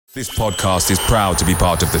This podcast is proud to be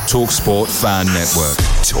part of the TalkSport Fan Network.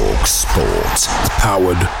 TalkSport.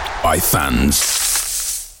 Powered by fans.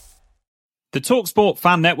 The TalkSport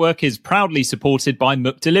Fan Network is proudly supported by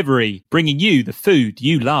McDelivery, bringing you the food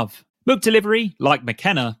you love. McDelivery, like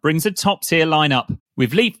McKenna, brings a top-tier lineup.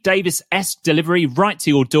 With Leif Davis-esque delivery right to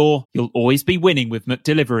your door, you'll always be winning with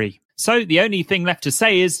McDelivery. So the only thing left to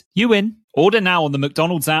say is, you win. Order now on the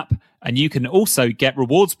McDonald's app, and you can also get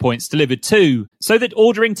rewards points delivered too, so that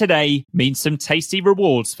ordering today means some tasty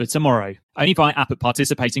rewards for tomorrow. Only via app at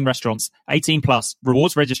participating restaurants. 18 plus.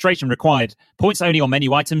 Rewards registration required. Points only on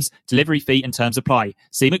menu items. Delivery fee and terms apply.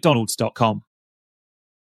 See mcdonalds.com.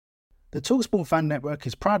 The TalkSport Fan Network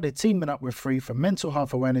is proudly teaming up with Free for Mental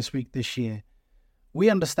Health Awareness Week this year. We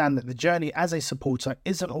understand that the journey as a supporter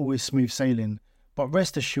isn't always smooth sailing, but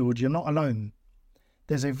rest assured you're not alone.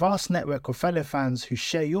 There's a vast network of fellow fans who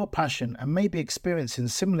share your passion and may be experiencing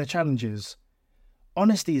similar challenges.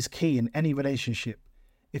 Honesty is key in any relationship.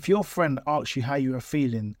 If your friend asks you how you are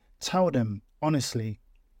feeling, tell them honestly.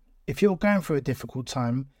 If you're going through a difficult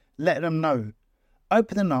time, let them know.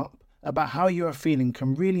 Opening up about how you are feeling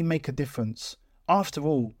can really make a difference. After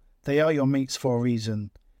all, they are your mates for a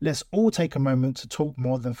reason. Let's all take a moment to talk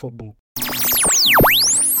more than football.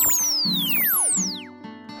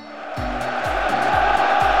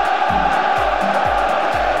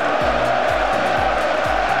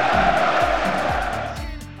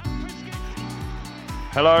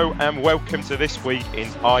 Hello and welcome to this week in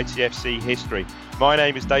ITFC history. My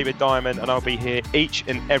name is David Diamond and I'll be here each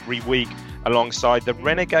and every week alongside the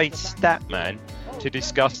Renegade Statman to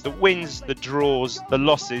discuss the wins, the draws, the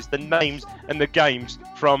losses, the names and the games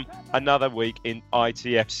from another week in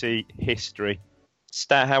ITFC history.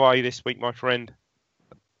 Stat, how are you this week, my friend?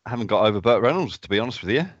 I haven't got over Burt Reynolds, to be honest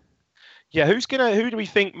with you. Yeah, who do we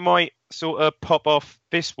think might sort of pop off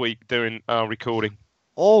this week during our recording?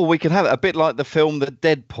 Oh, we could have it a bit like the film The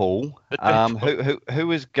Deadpool. Deadpool.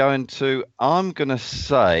 Who is going to? I'm going to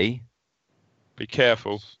say. Be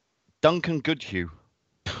careful. Duncan Goodhue.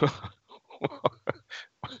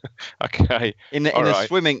 Okay. In a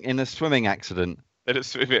swimming accident.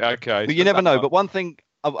 Okay. But you never know. But one thing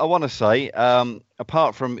I want to say,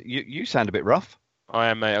 apart from you sound a bit rough. I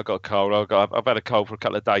am, mate. I've got a cold. I've had a cold for a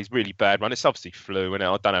couple of days. Really bad one. It's obviously flu, and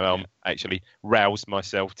I don't know how I'm actually roused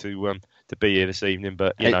myself to be here this evening.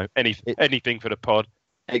 But anything for the pod.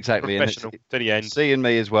 Exactly. Professional to the end. Seeing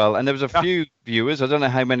me as well. And there was a few viewers. I don't know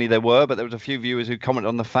how many there were, but there was a few viewers who commented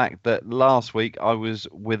on the fact that last week I was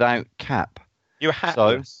without cap. You were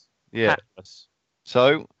hatless. So, yeah. Hatless.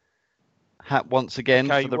 So. Hat once again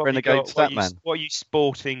for the Renegade Statman. What are you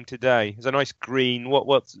sporting today? It's a nice green.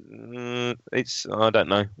 What's it's I don't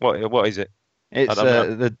know. What is it? It's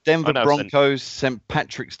the Denver Broncos St.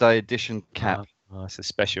 Patrick's Day edition cap. Oh, it's a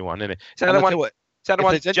special one, isn't it? Is that the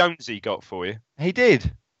one Jonesy got for you? He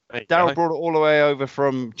did. Daryl brought it all the way over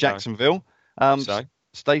from Jacksonville.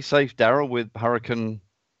 Stay safe, Daryl, with Hurricane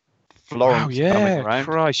Florence coming around.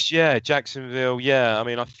 Christ, yeah, Jacksonville, yeah. I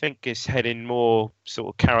mean, I think it's heading more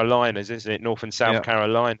sort of Carolinas, isn't it? North and South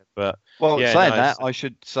Carolina. But I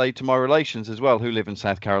should say to my relations as well who live in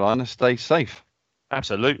South Carolina, stay safe.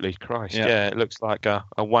 Absolutely, Christ, yeah. It looks like a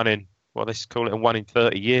 1 in, well, let's call it a 1 in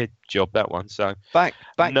 30 year job, that one. So back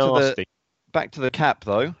to the cap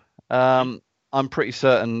though. I'm pretty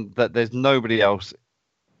certain that there's nobody else.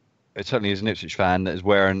 It certainly is an Ipswich fan that is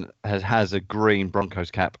wearing has a green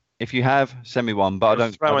Broncos cap. If you have, send me one, but I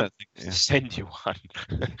don't think. Send you one.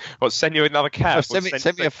 Well, send you another cap. No,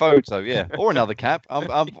 send me a photo, yeah, or another cap.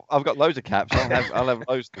 I've got loads of caps. I'll have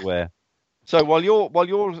loads to wear. So while you're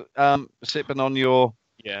sipping on your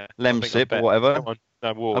Lemsip or whatever,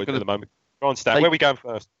 no water at the moment. Go on, Stan. Where are we going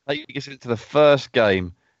first? Take us into the first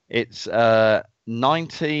game. It's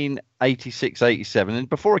 1986-87, and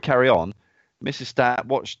before I carry on, Mrs. Stat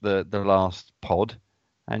watched the last pod,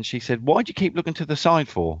 and she said, "Why do you keep looking to the side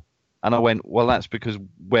for?" And I went, "Well, that's because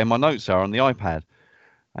where my notes are on the iPad."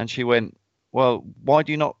 And she went, "Well, why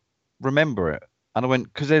do you not remember it?" And I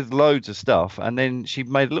went, "Because there's loads of stuff." And then she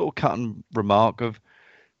made a little cutting remark of,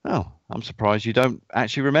 "Oh, I'm surprised you don't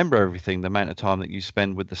actually remember everything, the amount of time that you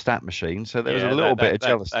spend with the stat machine." So there was a little bit of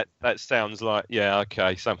jealousy. That sounds like,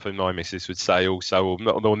 something my missus would say also, or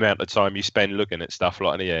not the amount of time you spend looking at stuff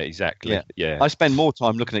like that. Yeah, exactly. Yeah. I spend more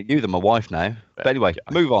time looking at you than my wife now. But anyway,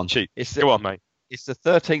 move on. Go on, mate. It's the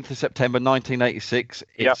 13th of September, 1986.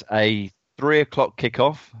 It's a 3:00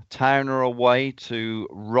 kickoff. Town are away to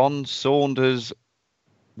Ron Saunders'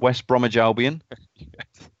 West Bromwich Albion.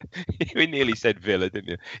 You nearly said Villa, didn't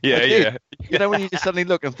you? Yeah. You know, when you just suddenly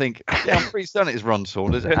look and think, I'm pretty certain it's Ron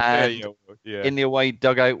Saunders. And in the away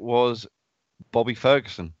dugout was Bobby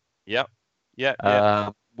Ferguson. Yeah.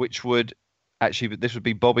 which would actually, this would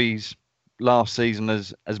be Bobby's last season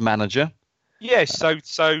as manager. Yes,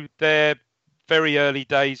 so they're very early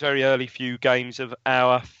days, very early few games of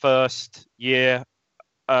our first year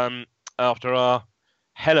after our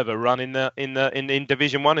hell of a run in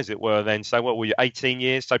Division 1, as it were then. So what were you, 18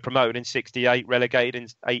 years? So promoted in 68, relegated in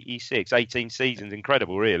 86, 18 seasons.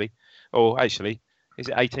 Incredible, really. Or actually, is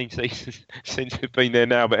it 18 seasons since we've been there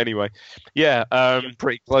now? But anyway, yeah.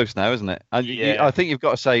 Pretty close now, isn't it? And I think you've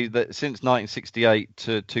got to say that since 1968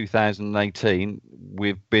 to 2018,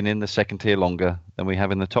 we've been in the second tier longer than we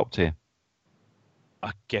have in the top tier.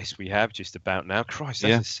 I guess we have just about now. Christ,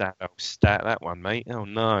 that's a sad old stat, that one, mate. Oh,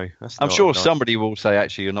 no. I'm sure somebody will say,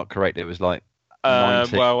 actually, you're not correct. It was like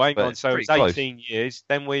 19, well, hang on. So it was 18 years.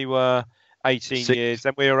 Then we were 18 years.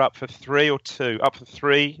 Then we were up for 3 or 2. Up for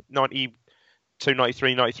 3, 92,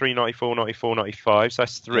 93, 93, 94, 94, 95. So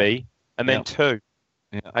that's 3. Yeah. And then 2.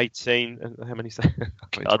 Yeah. 18. How many?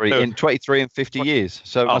 23 and 50 years.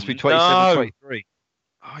 So it must be 27, 23.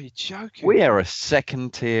 Oh, you're joking. We are a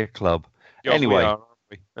second tier club. Yeah, anyway.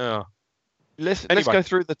 Oh. Let's go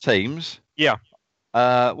through the teams. Yeah.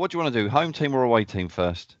 What do you want to do? Home team or away team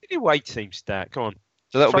first? Away team stat. Come on.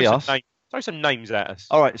 So that'll be us. Throw some names at us.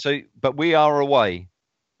 All right. But we are away.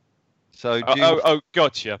 So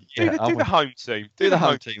gotcha. Yeah, do the home team. Do the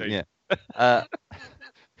home team. Yeah.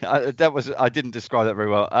 I didn't describe that very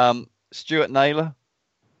well. Stuart Naylor.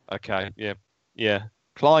 Okay. Yeah.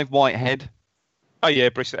 Clive Whitehead. Oh yeah,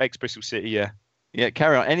 ex-Bristol City. Yeah. Yeah,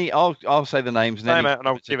 carry on. I'll say the names. And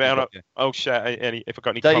I'll give it. I'll share any if I've got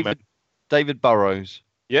any comment. David Burrows.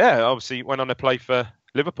 Yeah, obviously went on to play for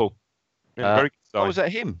Liverpool. Yeah, very good side. Oh, was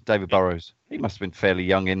that him, David Burrows? He must have been fairly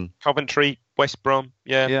young in Coventry, West Brom.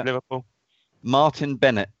 Yeah. Liverpool. Martin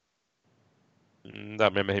Bennett. Don't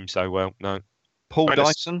remember him so well. No. Paul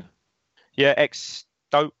Dyson. Yeah,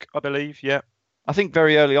 ex-Stoke, I believe. Yeah. I think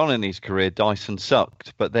very early on in his career, Dyson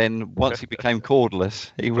sucked, but then once he became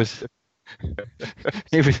cordless, he was.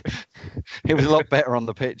 he was a lot better on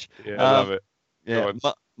the pitch. Yeah, I love it. Yeah,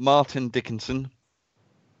 Martin Dickinson.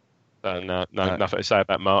 No, nothing to say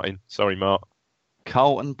about Martin. Sorry, Mark.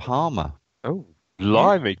 Carlton Palmer. Oh,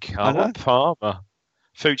 blimey, Carlton Palmer.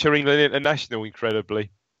 Future England international, incredibly.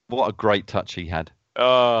 What a great touch he had.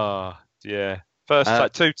 Oh, yeah. First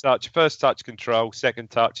touch control,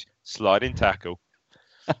 second touch, sliding tackle.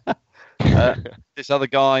 This other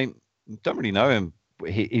guy, don't really know him.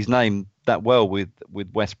 His name that well with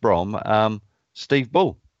West Brom, Steve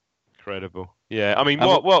Bull. Incredible. Yeah, I mean,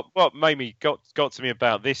 what made me got to me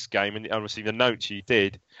about this game, and obviously the notes you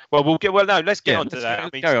did. Let's get on to that. I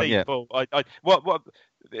mean, Steve Bull.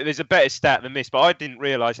 There's a better stat than this, but I didn't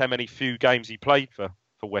realise how many few games he played for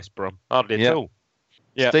West Brom. Hardly at all.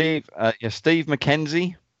 Yeah. Steve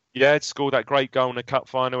McKenzie. Yeah, scored that great goal in the cup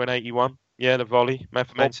final in '81. Yeah, the volley, man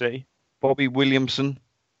for Man City. Bobby Williamson.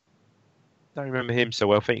 Don't remember him so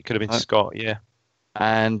well. I think it could have been Scott. Yeah.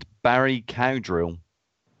 And Barry Cowdrill.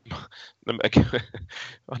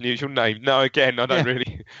 Unusual name. No, again, I don't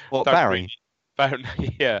really. What, Barry?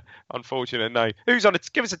 Yeah, unfortunate name. Who's on it?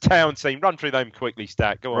 Give us a town team. Run through them quickly,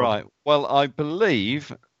 Stat. Go on. Right. Well, I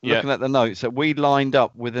believe, looking at the notes, that we lined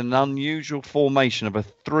up with an unusual formation of a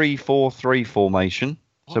 3-4-3 formation.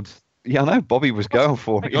 What? So, I know Bobby was going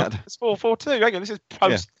for it. It's 4-4-2. Hang on, this is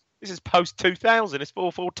post. Yeah. This is post 2000. It's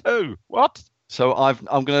 4-4-2. What? So I'm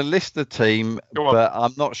going to list the team, but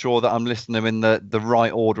I'm not sure that I'm listing them in the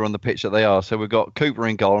right order on the pitch that they are. So we've got Cooper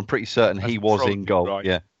in goal. I'm pretty certain he was in goal. Right.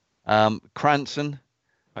 Yeah. Cranston.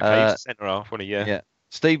 Okay, he's centre half, wasn't he? Yeah.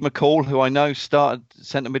 Steve McCall, who I know started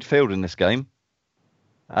centre midfield in this game.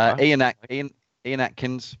 Ian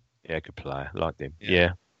Atkins. Yeah, good player. Liked him.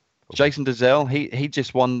 Yeah. Jason Dezelle. He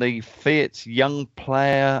just won the Fiat Young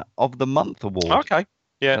Player of the Month award. Okay.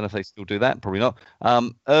 Yeah. I don't know if they still do that. Probably not.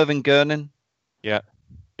 Irvin Gernon. Yeah.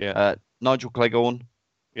 Nigel Cleghorn.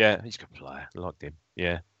 Yeah, he's a good player. I liked him.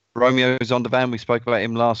 Yeah. Romeo Zondervan. We spoke about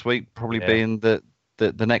him last week. Probably being the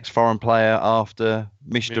next foreign player after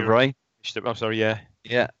Mr. Ray. I'm sorry. Yeah.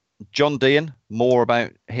 Yeah. John Dean. More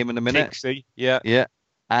about him in a minute. Tixie. Yeah. Yeah.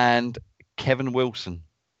 And Kevin Wilson.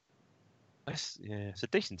 It's a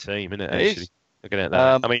decent team, isn't it? Actually, looking at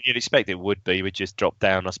that. I mean, you'd expect it would be. We'd just drop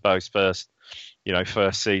down, I suppose, first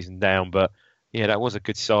season down. But yeah, that was a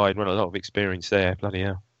good side. Well, a lot of experience there. Bloody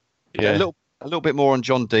hell. Yeah. A little bit more on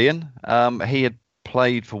John Dean. He had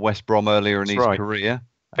played for West Brom earlier in his career.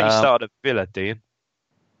 I think he started at Villa, Dean.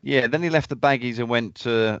 Yeah, then he left the Baggies and went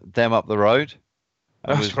to them up the road.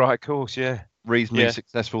 That's right, of course, yeah. Reasonably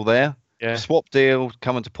successful there. Yeah. Swap deal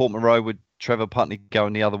coming to Portman Road with Trevor Putney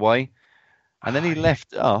going the other way. And then he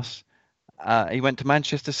left us. He went to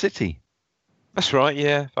Manchester City. That's right,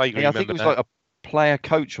 yeah. I think it was like a player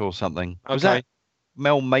coach or something. Was Okay. that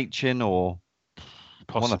Mel Machin or?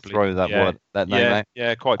 I want to Possibly. throw that Yeah. word, that name out.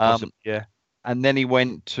 Yeah, quite possibly. Yeah. And then he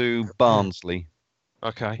went to Barnsley.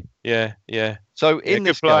 Okay. Yeah. Yeah. So Yeah, in good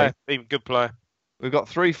this player. game, Even good player. we've got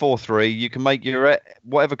 3-4-3. You can make your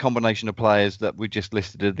whatever combination of players that we just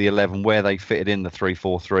listed at the 11 where they fitted in the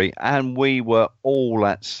 3-4-3, and we were all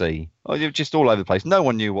at sea. Oh, you're just all over the place. No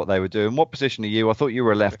one knew what they were doing. What position are you? I thought you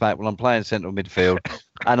were a left back. Well, I'm playing central midfield,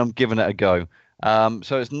 and I'm giving it a go.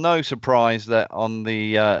 So it's no surprise that on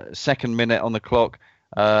the second minute on the clock,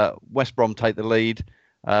 West Brom take the lead.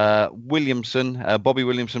 Bobby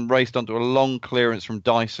Williamson raced onto a long clearance from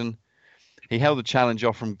Dyson. He held the challenge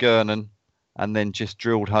off from Gernon and then just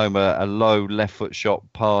drilled home a low left foot shot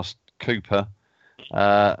past Cooper.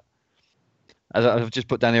 As I've just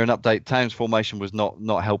put down here an update, Town's formation was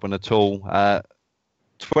not helping at all.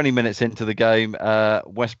 20 minutes into the game,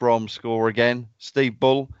 West Brom score again. Steve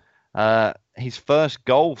Bull, his first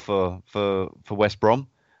goal for West Brom,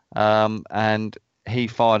 and he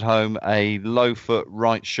fired home a low foot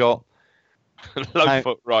right shot. Low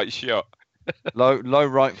foot right shot. low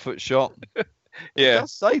right foot shot. Yeah. It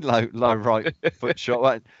does say low right foot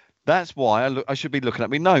shot. That's why I should be looking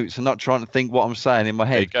at my notes and not trying to think what I'm saying in my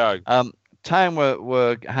head. There you go. Town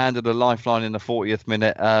were handed a lifeline in the 40th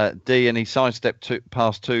minute. And he sidestepped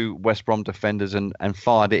past two West Brom defenders and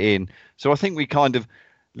fired it in. So I think we kind of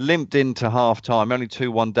limped into half time, only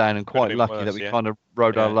 2-1 down, and quite lucky that we kind of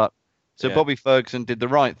rode our luck. So Bobby Ferguson did the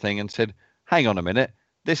right thing and said, hang on a minute,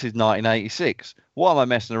 this is 1986. Why am I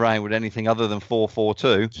messing around with anything other than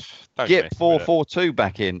 4-4-2? Get 4-4-2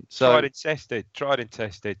 back in. So Tried and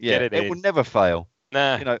tested. Yeah, Get it will never fail.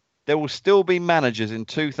 Nah. You know, there will still be managers in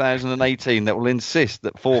 2018 that will insist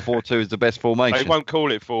that 4-4-2 is the best formation. They won't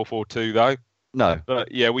call it 4-4-2 though. No.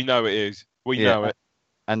 But yeah, we know it is. We know it.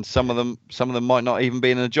 And some of them might not even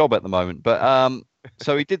be in a job at the moment. But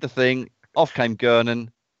so he did the thing. Off came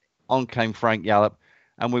Gernon. On came Frank Yallop,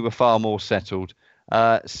 and we were far more settled.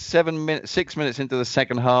 6 minutes into the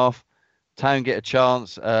second half, Town get a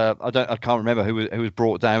chance. I can't remember who was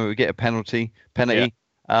brought down. We would get a penalty. Yeah.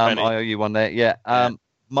 I owe you one there. Yeah.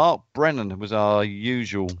 Mark Brennan was our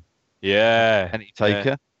usual penalty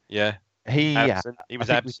taker. Yeah. He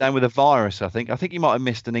was down with a virus. I think he might have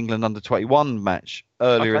missed an England under-21 match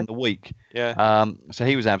earlier in the week. Yeah. So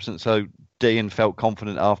he was absent. So Dean felt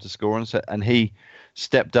confident after scoring, and he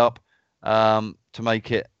stepped up to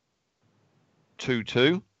make it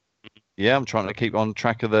 2-2. Yeah, I'm trying to keep on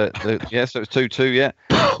track of the so it's 2-2. Yeah.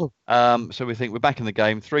 So we think we're back in the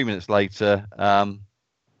game. 3 minutes later. No.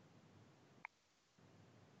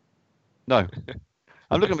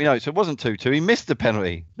 I'm looking at my notes. It wasn't 2-2. He missed the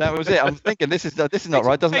penalty. That was it. I'm thinking this is not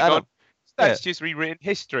right. Doesn't add up. That's just rewritten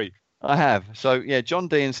history. I have. So yeah, John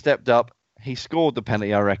Dean stepped up. He scored the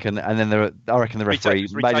penalty, I reckon, and then I reckon the referee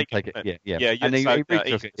made him take it. Yeah. And he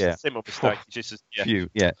retook it. Yeah. Simple mistake.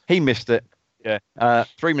 He missed it. Yeah.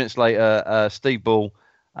 3 minutes later, Steve Bull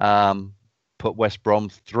put West Brom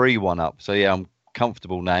 3-1 up. So yeah, I'm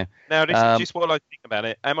comfortable now. Now, this is just what I think about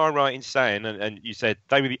it. Am I right in saying, and you said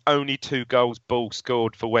they were the only 2 goals Bull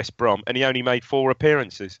scored for West Brom, and he only made 4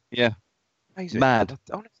 appearances? Yeah. Amazing. Mad. I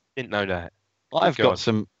honestly didn't know that. I've got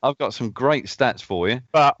some great stats for you.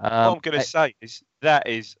 But what I'm going to say is that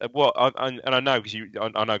is what and I know because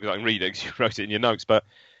I can read it because you wrote it in your notes. But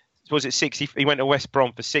was it 60? He went to West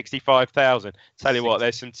Brom for 65,000. Tell you what,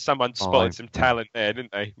 there's someone spotted some talent there,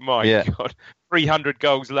 didn't they? My God, 300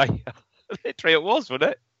 goals later, literally it was,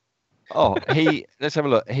 wasn't it? Oh, let's have a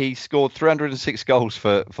look. He scored 306 goals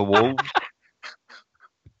for Wolves.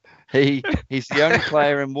 He's the only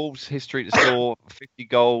player in Wolves' history to score 50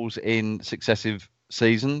 goals in successive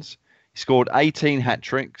seasons. He scored 18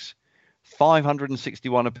 hat-tricks,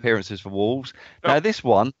 561 appearances for Wolves. Now, this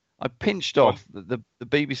one, I pinched off the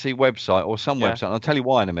BBC website or some website, and I'll tell you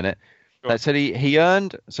why in a minute. That said he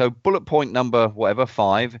earned, so bullet point number,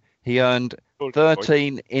 5, he earned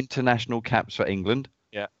 13 international caps for England.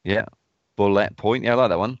 Yeah. Yeah. Bullet point. Yeah, I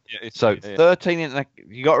like that one. Yeah, 13,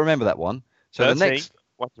 you got to remember that one. So 13.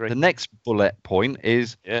 The next bullet point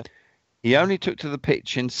is he only took to the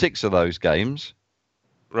pitch in 6 of those games.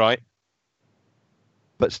 Right.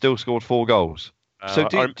 But still scored 4 goals. So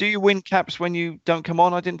do you win caps when you don't come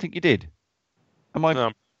on? I didn't think you did. Am I?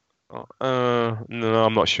 No,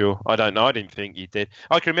 I'm not sure. I don't know. I didn't think you did.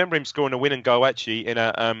 I can remember him scoring a winning goal actually in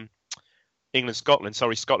a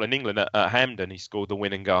Scotland-England at Hampden. He scored the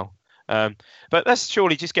winning goal. But that's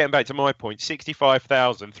surely just getting back to my point.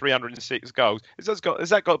 65,306 goals. Has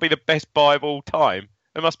that got to be the best buy of all time?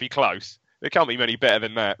 It must be close. It can't be many better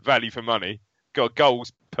than that. Value for money. Got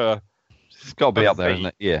goals per. It's got to be up there, isn't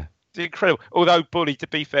it? Yeah. It's incredible. Although Bully, to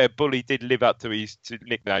be fair, Bully did live up to his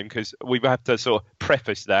nickname, because we have to sort of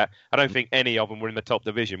preface that. I don't think any of them were in the top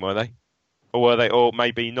division, were they? Or were they? Or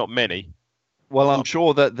maybe not many. Well, I'm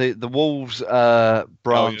sure that the Wolves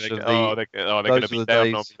branch of the they're going to be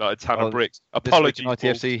down on me like a ton of bricks. Apologies,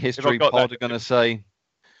 ITFC history pod are going to say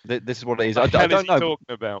that this is what it is. I don't know. Talking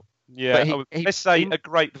about? Yeah, let's say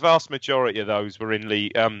the vast majority of those were in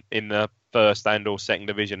the first and or second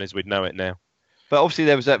division as we'd know it now. But obviously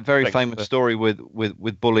there was that very famous story with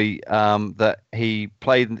Bully that he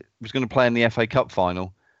was going to play in the FA Cup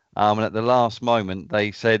final, and at the last moment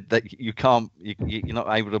they said that you're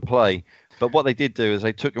not able to play. But what they did do is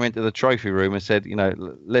they took him into the trophy room and said,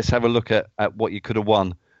 let's have a look at what you could have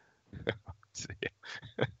won.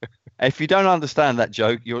 If you don't understand that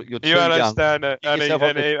joke, you're too young. You understand it, and he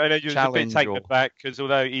was a bit taken aback, because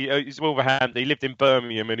although he's Wolverhampton, he lived in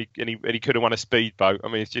Birmingham, and he could have won a speedboat. I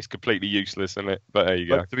mean, it's just completely useless, isn't it? But there you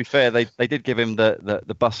go. To be fair, they did give him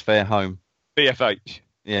the bus fare home. BFH.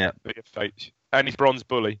 Yeah. BFH. And he's bronze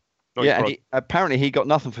Bully. And apparently he got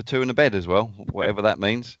nothing for 2 in a bed as well, whatever that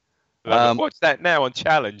means. Watch that now on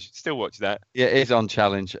Challenge. Still watch that. Yeah, it is on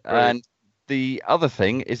Challenge. Brilliant. And the other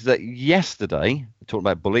thing is that yesterday, talking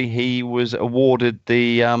about Bully, he was awarded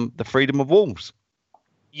the Freedom of Wolves.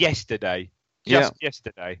 Yesterday?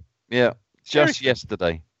 Yesterday? Yeah, just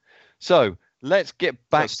yesterday. So, let's get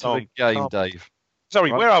back to the game, Dave.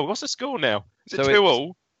 Sorry, where are we? What's the score now? Is it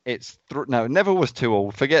 2-2? No, it never was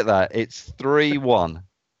 2-2. Forget that. It's 3-1.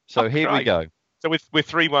 So here we go. So we're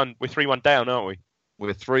 3-1. We're 3-1 down, aren't we?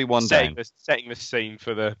 We're 3-1 down. Setting the scene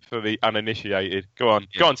for the uninitiated. Go on,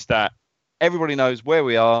 Go on, Stat. Everybody knows where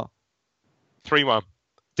we are. 3-1.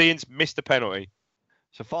 Dean's missed a penalty.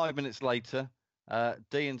 So 5 minutes later,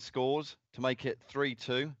 Dean scores to make it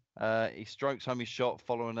 3-2. He strokes home his shot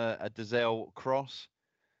following a Dazelle cross.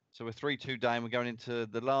 So we're 3-2 down. We're going into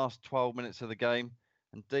the last 12 minutes of the game.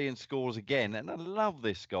 And Dean scores again. And I love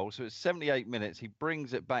this goal. So it's 78 minutes. He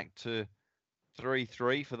brings it back to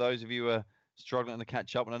 3-3 for those of you who are struggling to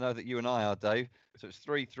catch up. And I know that you and I are, Dave. So it's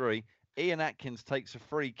 3-3. Ian Atkins takes a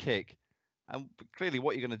free kick. And clearly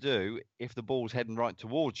what you're going to do if the ball's heading right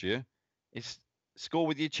towards you is score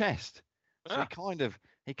with your chest. So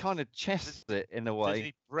he kind of chests it in a way.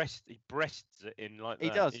 He breasts it in like that. He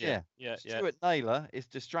does, yeah. Stuart Naylor is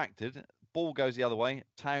distracted. Ball goes the other way.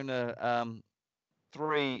 Towner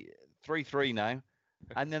 3-3 now.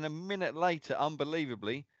 And then a minute later,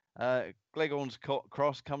 unbelievably, Gleghorn's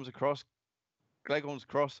cross comes across. Gleghorn's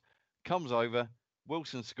cross comes over.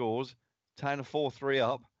 Wilson scores. Towner 4-3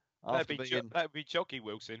 up. That would be Jockey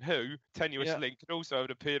Wilson, who, tenuous link, could also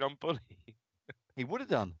have appeared on Bully. He would have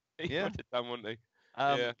done. He would have done, wouldn't he?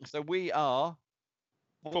 So we are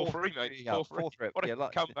 4-3, mate. 4-3. What a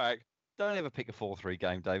comeback. Don't ever pick a 4-3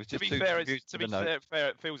 game, Dave. It's just to be fair,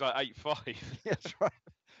 it feels like 8-5. That's right.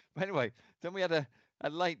 But anyway, then we had a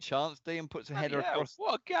late chance. Dean puts a header across.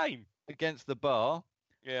 What a game. Against the bar.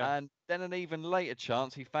 Yeah. And then an even later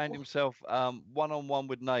chance, he found himself one-on-one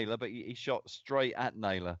with Naylor, but he shot straight at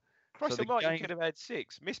Naylor. Christ almighty, he could have had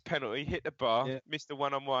 6. Missed penalty, hit the bar, missed the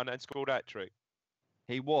one-on-one, and scored a hat-trick.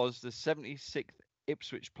 He was the 76th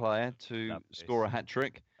Ipswich player to score a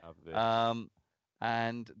hat-trick.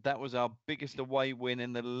 And that was our biggest away win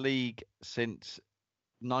in the league since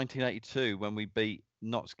 1982 when we beat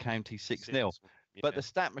Notts County 6-0. Yeah. But the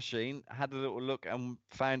stat machine had a little look and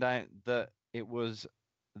found out that it was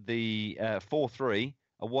the 4-3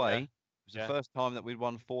 away. It was the first time that we'd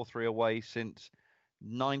won 4-3 away since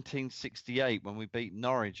 1968 when we beat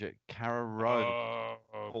Norwich at Carrow Road.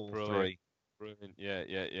 4-3. Brilliant.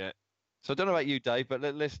 Yeah. So I don't know about you, Dave, but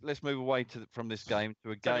let's move away from this game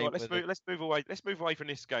to a game. Let's move away. Let's move away from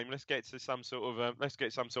this game. Let's get to some sort of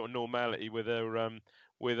normality with a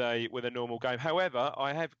normal game. However,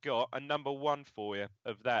 I have got a number 1 for you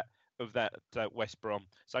of that West Brom.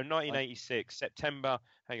 So 1986 September.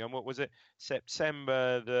 Hang on, what was it?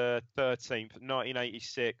 September the 13th,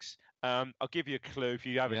 1986. I'll give you a clue if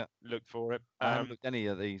you haven't looked for it. I haven't looked at any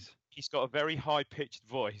of these. He's got a very high-pitched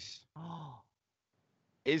voice.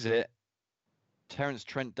 Is it Terence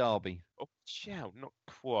Trent D'Arby? Oh, shout, not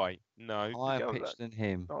quite. No. Higher pitched than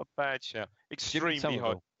him. Not a bad shout. Extremely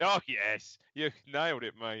high. Oh, yes. You nailed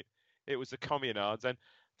it, mate. It was the Communards. And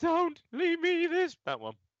don't leave me this. That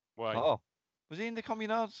one. Wait. Oh. Was he in the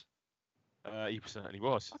Communards? He certainly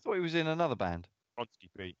was. I thought he was in another band. Bronski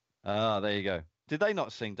Beat. Ah, there you go. Did they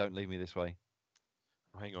not sing Don't Leave Me This Way?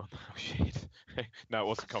 Hang on. Oh, shit. No, it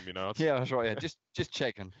wasn't Communards. Yeah, that's right. Yeah. Just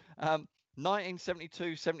checking.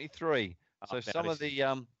 1972-73. So some of the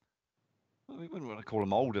we wouldn't want to call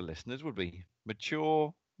them older listeners, would we?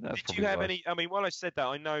 Mature That's Did you have any? I mean, while I said that,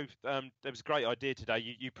 I know there was a great idea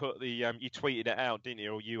today. You put the you tweeted it out, didn't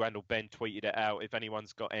you? Or you and or Ben tweeted it out. If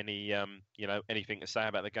anyone's got any anything to say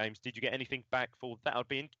about the games, did you get anything back for that? I'd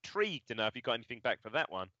be intrigued to know if you got anything back for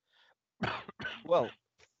that one. Well,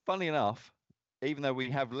 funny enough, even though we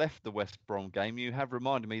have left the West Brom game, you have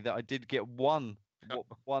reminded me that I did get one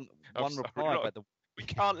reply about the. We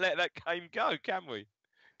can't let that game go, can we?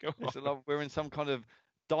 Go on. We're in some kind of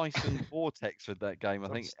Dyson vortex with that game, I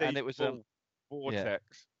think, and it was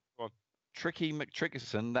vortex. Yeah. Tricky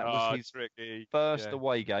McTrickerson. That was his first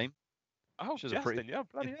away game. Oh, Justin,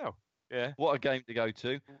 bloody hell! Yeah, what a game to go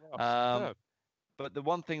to. But the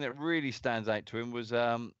one thing that really stands out to him was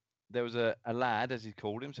there was a lad, as he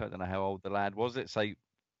called him. So I don't know how old the lad was. Let's say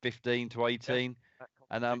 15 to 18,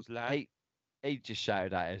 and he just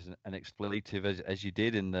shouted out as an expletive as you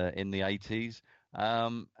did in the 80s.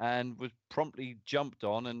 And was promptly jumped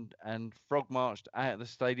on and frog marched out of the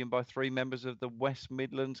stadium by 3 members of the West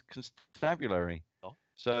Midlands Constabulary. Oh.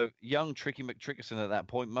 So young Tricky McTrickerson at that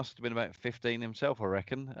point must have been about 15 himself, I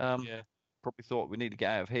reckon. Probably thought we need to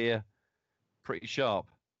get out of here pretty sharp.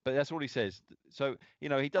 But that's all he says. So,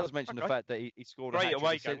 he does mention the fact that he scored great a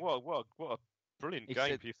away game. What a brilliant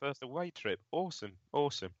game for your first away trip. Awesome.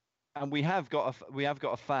 And we have got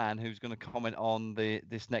a fan who's going to comment on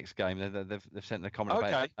this next game. They've sent a comment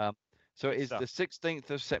about it. So it is the 16th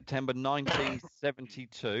of September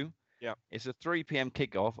 1972. Yeah. It's a 3 p.m.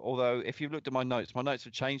 kickoff. Although if you've looked at my notes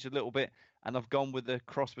have changed a little bit, and I've gone with the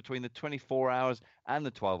cross between the 24 hours and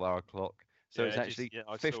the 12-hour clock. So it's actually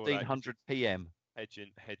 1500 p.m.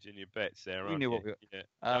 Hedging your bets there. You knew what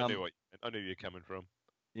I knew you were coming from.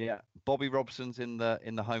 Yeah. Bobby Robson's in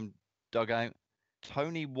the home dugout.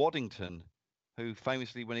 Tony Waddington, who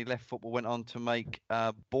famously, when he left football, went on to make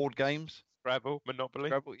board games. Scrabble,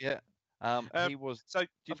 Monopoly. Yeah. He was. So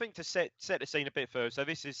I think to set the scene a bit further, so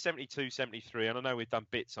this is 72-73, and I know we've done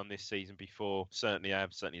bits on this season before. Certainly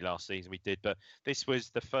last season we did, but this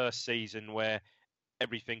was the first season where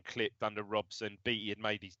everything clicked under Robson. Beattie had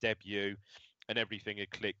made his debut, and everything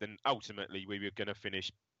had clicked, and ultimately we were going to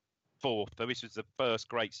finish 4th. So this was the first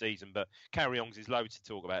great season, but carry-ons is loads to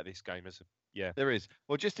talk about this game as a. Yeah, there is.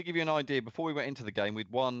 Well, just to give you an idea, before we went into the game,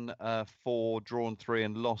 we'd won 4, drawn 3,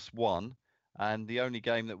 and lost 1. And the only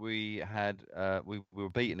game that we had, we were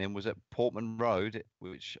beaten in, was at Portman Road,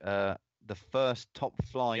 which the first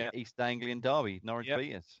top-flying East Anglian derby, Norwich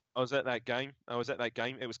beat us. I was at that game.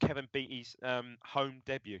 It was Kevin Beattie's home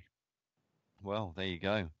debut. Well, there you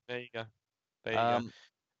go. There you go.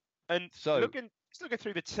 And so, looking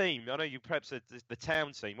through the team, I know you perhaps said the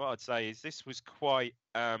town team. What I'd say is this was quite.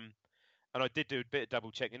 And I did do a bit of double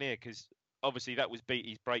checking here because obviously that was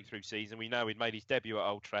Beattie's breakthrough season. We know he'd made his debut at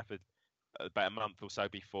Old Trafford about a month or so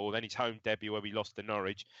before. Then his home debut where we lost to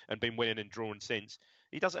Norwich and been winning and drawn since.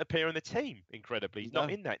 He doesn't appear in the team, incredibly. He's not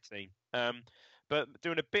in that team. But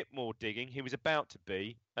doing a bit more digging, he was about to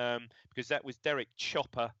be because that was Derek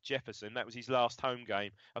Chopper Jefferson. That was his last home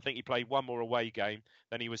game. I think he played one more away game.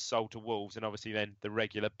 Then he was sold to Wolves. And obviously then the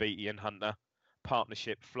regular Beattie and Hunter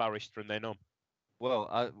partnership flourished from then on.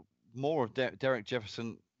 Well, more of Derek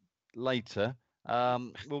Jefferson later.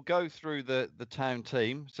 We'll go through the town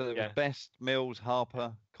team. So it was Best, Mills,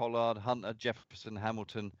 Harper, Collard, Hunter, Jefferson,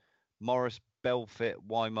 Hamilton, Morris, Belfit,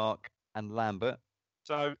 Wymark, and Lambert.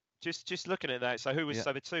 So just looking at that, so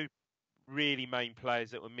so the 2 really main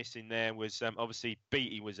players that were missing there was obviously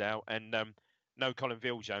Beattie was out and no Colin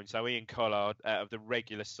Viljoen. So Ian Collard out of the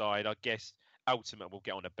regular side, I guess. Ultimate, we'll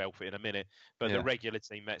get on to Belfort in a minute, but the regular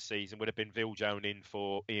team that season would have been Viljoen in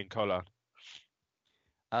for Ian Collard.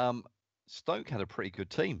 Stoke had a pretty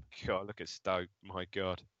good team. God, look at Stoke, my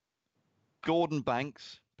God. Gordon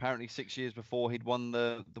Banks, apparently 6 years before he'd won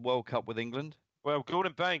the World Cup with England. Well,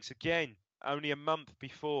 Gordon Banks, again, only a month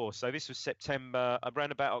before. So this was September,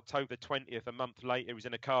 around about October 20th, a month later, he was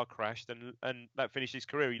in a car crash and that finished his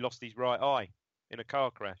career. He lost his right eye in a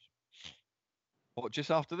car crash. What,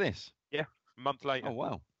 just after this? Yeah. A month later. Oh,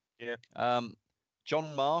 wow. Yeah.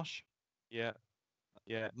 John Marsh. Yeah.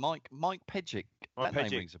 Mike Pedgick. That name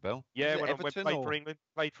rings a bell. Yeah,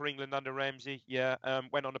 played for England under Ramsey. Yeah.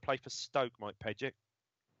 Went on to play for Stoke, Mike Pedgick.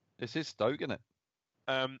 This is Stoke, isn't it?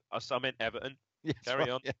 I meant Everton. Yes, Carry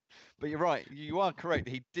on. Yeah. But you're right. You are correct.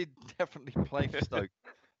 He did definitely play for Stoke.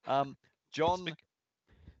 John.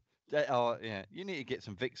 You need to get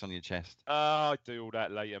some Vicks on your chest. I'll do all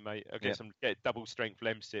that later, mate. I'll get double strength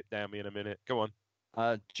Lemsip down me in a minute. Go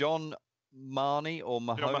on. John Mahoney or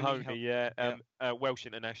Mahoney. John Mahoney, Welsh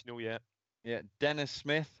international, yeah. Yeah. Dennis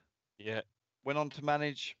Smith. Yeah. Went on to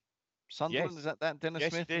manage Sunderland. Is that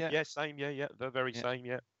Dennis Smith? Did. Yeah, same. Yeah. The very same.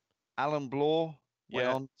 Yeah. Alan Bloor went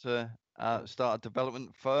on to start a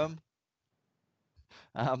development firm.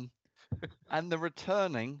 And the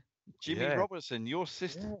returning Jimmy Robertson, your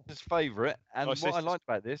sister's favourite. And what I liked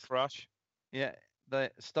about this, crush. Yeah,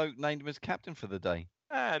 Stoke named him as captain for the day.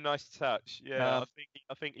 Nice touch. Yeah,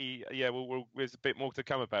 I think he. Yeah, well, there's a bit more to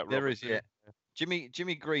come about. There Robertson. is, yeah.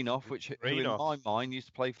 Jimmy Greenough, who in my mind used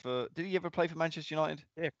to play for. Did he ever play for Manchester United?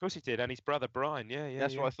 Yeah, of course he did, and his brother Brian. Yeah.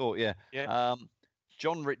 That's what I thought. Yeah. Yeah.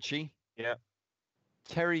 John Ritchie. Yeah.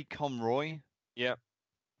 Terry Conroy. Yeah.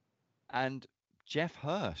 And Jeff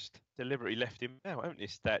Hurst. Deliberately left him out, haven't you,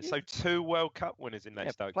 Stat? Yeah. So 2 World Cup winners in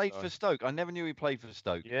that Stoke played side. for Stoke. I never knew he played for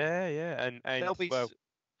Stoke. Yeah.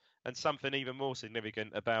 And something even more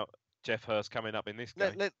significant about Jeff Hurst coming up in this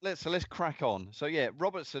game. Let's crack on. So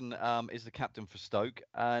Robertson is the captain for Stoke,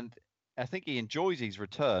 and I think he enjoys his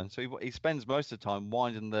return. So he spends most of the time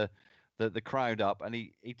winding the crowd up, and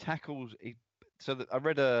he tackles. I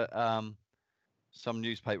read some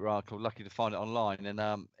newspaper article, lucky to find it online,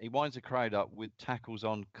 and he winds the crowd up with tackles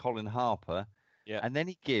on Colin Harper. Yeah. And then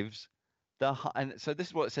he gives and so this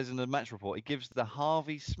is what it says in the match report. He gives the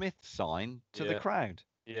Harvey Smith sign to the crowd.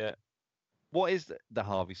 Yeah. What is the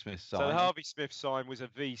Harvey Smith sign? So the Harvey Smith sign was a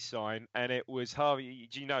V sign, and it was Harvey.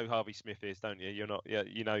 Do you know who Harvey Smith is? Don't you? You're not. Yeah,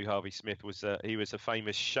 you know Harvey Smith was. He was a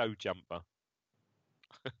famous show jumper.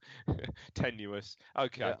 Tenuous.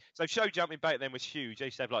 Okay. Yeah. So show jumping back then was huge. They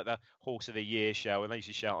used to have like the Horse of the Year show, and they used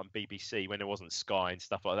to shout on BBC when there wasn't Sky and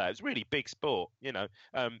stuff like that. It was really big sport, you know.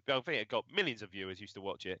 I think it got millions of viewers used to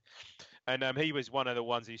watch it. And he was one of the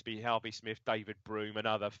ones who used to be Harvey Smith, David Broom, and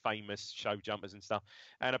other famous show jumpers and stuff.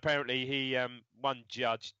 And apparently he one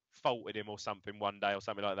judge faulted him or something one day or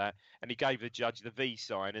something like that, and he gave the judge the V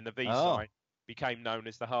sign, and the V sign became known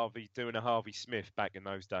as the Harvey Smith back in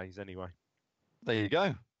those days anyway. There you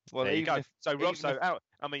go. Well, there you go. So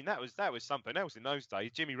I mean, that was something else in those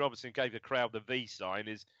days. Jimmy Robertson gave the crowd the V sign.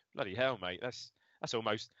 Is bloody hell, mate. That's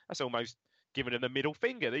almost giving him the middle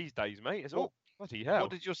finger these days, mate. It's all bloody hell. What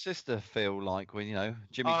did your sister feel like when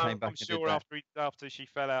Jimmy came back? I'm sure after she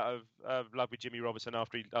fell out of love with Jimmy Robertson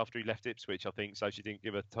after he left Ipswich, I think, so she didn't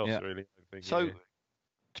give a toss really. I think,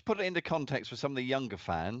 to put it into context for some of the younger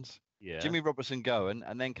fans. Yeah. Jimmy Robertson going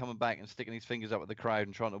and then coming back and sticking his fingers up at the crowd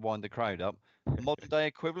and trying to wind the crowd up. The modern day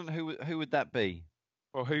equivalent, who would that be?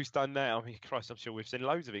 Well, who's done that? I mean, Christ, I'm sure we've seen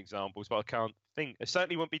loads of examples, but I can't think. It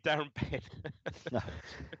certainly wouldn't be Darren Penn. No.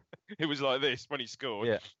 It was like this when he scored.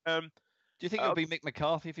 Yeah. Do you think it'll be Mick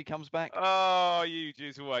McCarthy if he comes back? Oh, you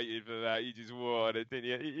just waited for that. You just wanted,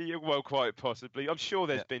 didn't you? Well, quite possibly. I'm sure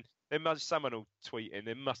someone will tweet in.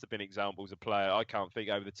 There must have been examples of players I can't think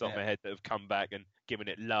over the top of my head that have come back and given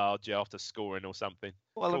it large after scoring or something.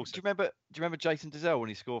 Well, do you remember Jason Dizelle when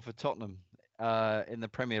he scored for Tottenham in the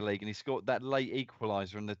Premier League, and he scored that late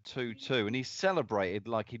equaliser in the 2-2, and he celebrated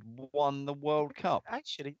like he'd won the World Cup.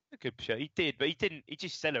 Actually, a good shot. He did, but he didn't. He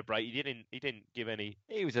just celebrated. He didn't give any.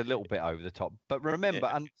 He was a little bit over the top. But remember,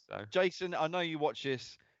 Jason, I know you watch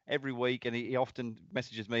this every week, and he often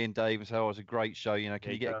messages me and Dave and says, "Oh, it was a great show.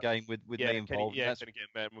 Can you get a game with me involved?" Can you get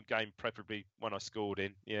a game, preferably one I scored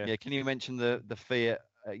in. Yeah. Yeah. Can you mention the Fiat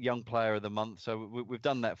Young Player of the Month? So we've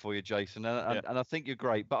done that for you, Jason, and I think you're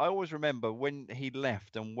great. But I always remember when he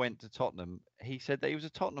left and went to Tottenham, he said that he was a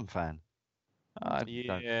Tottenham fan. That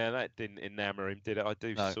didn't enamour him, did it? I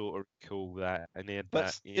do sort of recall that. And he had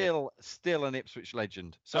still an Ipswich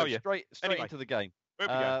legend. So straight into the game.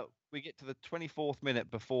 We get to the 24th minute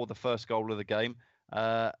before the first goal of the game.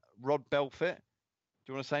 Rod Belfort. Do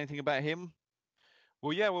you want to say anything about him?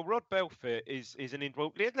 Well, Rod Belfort is an.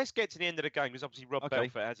 Well, let's get to the end of the game because obviously Rod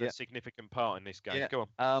Belfort has a significant part in this game. Yeah. Go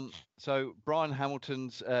on. So Brian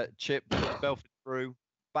Hamilton's chip Belfort through.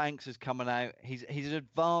 Banks is coming out. He's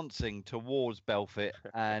advancing towards Belfort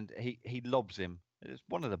and he lobs him. It's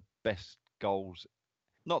one of the best goals.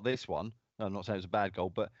 Not this one. No, I'm not saying it's a bad goal,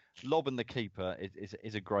 but lobbing the keeper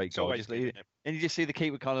is a great goal. And you just see the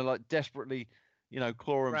keeper kind of like desperately,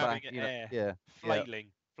 clawing back.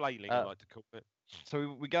 Flailing, I like to call it.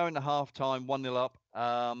 So we go into half-time, 1-0 up,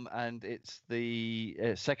 and it's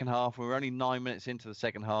the second half. We're only 9 minutes into the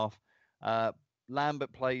second half.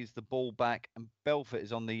 Lambert plays the ball back, and Belfort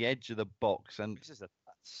is on the edge of the box. And this is a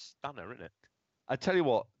stunner, isn't it? I tell you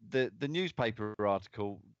what, the newspaper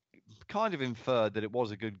article kind of inferred that it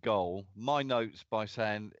was a good goal. My notes by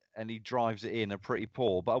saying, and he drives it in, are pretty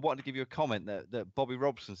poor. But I wanted to give you a comment that Bobby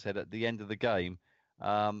Robson said at the end of the game.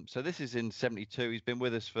 So this is in 72. He's been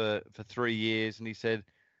with us for 3 years, and he said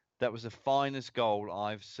that was the finest goal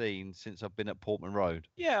I've seen since I've been at Portman Road.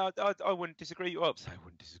 Yeah, I wouldn't disagree. Well, I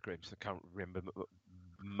wouldn't disagree because I can't remember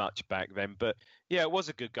much back then. But yeah, it was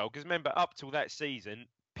a good goal because remember, up till that season,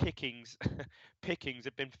 pickings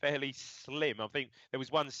had been fairly slim. I think there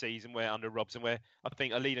was one season where under Robson where I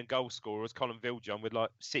think a leading goal scorer was Colin Viljohn with like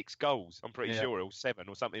 6 goals. I'm pretty sure, or 7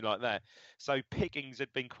 or something like that. So pickings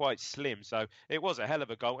had been quite slim. So it was a hell of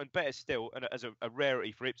a goal, and better still, and as a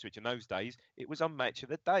rarity for Ipswich in those days, it was on Match of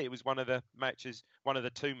the Day. It was one of the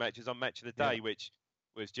 2 matches on Match of the Day, which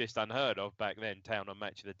was just unheard of back then. Town on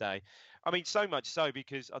Match of the Day. I mean, so much so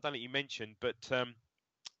because I don't think you mentioned, but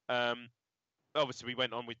obviously we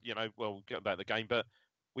went on with, we'll get about the game, but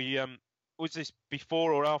we was this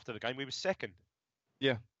before or after the game? We were second.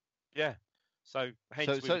 Yeah. So hence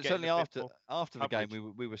so certainly after the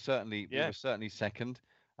game we were certainly second.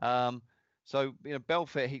 So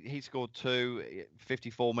Belfoot he scored 2,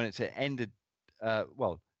 54 minutes. It ended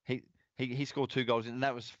he scored 2 goals, and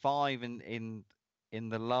that was 5 in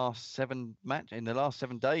the last 7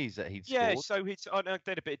 days that he'd scored. Yeah, so I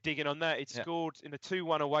did a bit of digging on that. He'd scored in a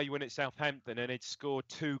 2-1 away win at Southampton, and he'd scored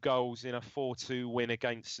 2 goals in a 4-2 win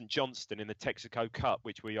against St Johnstone in the Texaco Cup,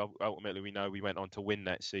 which we know we went on to win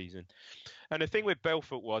that season. And the thing with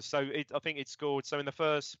Belfoot was, I think he'd scored, so in the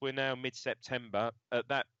first, we're now mid-September, at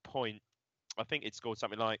that point, I think he'd scored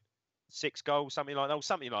something like 6 goals, something like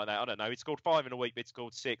that. I don't know. He'd scored 5 in a week, but he'd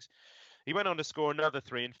scored 6. He went on to score another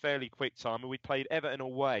 3 in fairly quick time, and we played Everton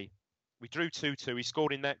away. We drew 2-2. He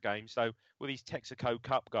scored in that game. So with his Texaco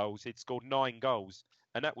Cup goals, he'd scored 9 goals.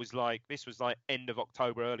 And this was like end of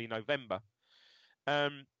October, early November.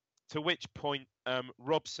 To which point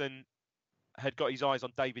Robson had got his eyes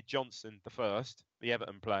on David Johnson, the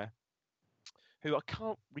Everton player, who I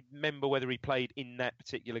can't remember whether he played in that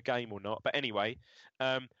particular game or not. But anyway,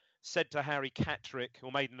 said to Harry Catterick,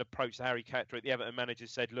 or made an approach to Harry Catterick, the Everton manager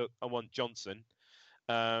said, look, I want Johnson.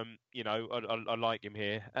 I like him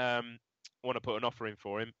here. I want to put an offer in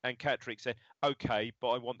for him. And Catterick said, okay, but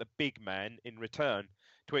I want the big man in return.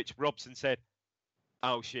 To which Robson said,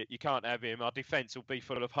 oh, shit, you can't have him. Our defence will be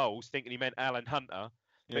full of holes, thinking he meant Alan Hunter.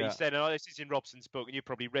 But he said, and this is in Robson's book, and you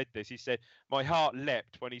probably read this, he said, my heart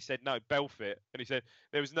leapt when he said, no, Belfoot. And he said,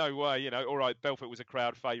 there was no way, all right, Belfoot was a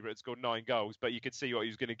crowd favourite, scored 9 goals, but you could see what he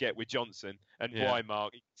was going to get with Johnson and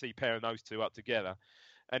Weimark. You could see pairing those two up together.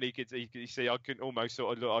 And he could see, I couldn't almost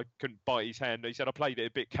sort of look, I couldn't bite his hand. He said, I played it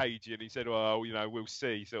a bit cagey, and he said, well, we'll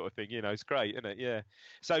see, sort of thing. It's great, isn't it? Yeah.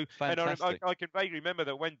 So, fantastic. And I can vaguely remember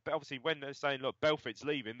that when they're saying, look, Belfoot's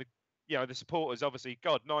leaving, the supporters, obviously,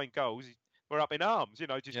 God, 9 goals, we're up in arms, just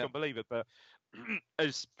couldn't believe it. But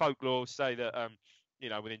as folklore say that,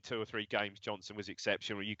 within 2 or 3 games, Johnson was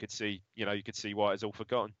exceptional. You could see why it's all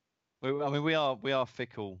forgotten. I mean, we are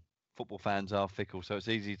fickle. Football fans are fickle, so it's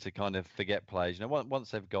easy to kind of forget players.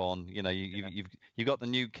 Once they've gone, you've got the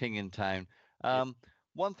new king in town.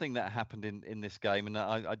 One thing that happened in this game, and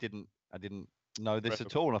I didn't know this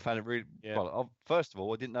at all, and I found it really well. First of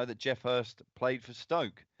all, I didn't know that Jeff Hurst played for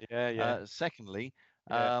Stoke. Secondly,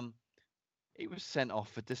 he was sent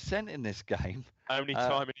off for dissent in this game. Only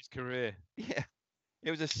time in his career. Yeah.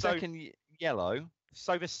 It was a second yellow.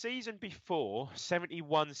 So the season before,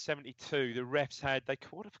 71-72, the refs had, I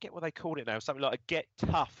forget what they called it now, something like a get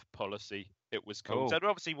tough policy, it was called. So there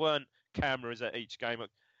obviously weren't cameras at each game.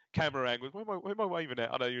 Camera angles. Who am I waving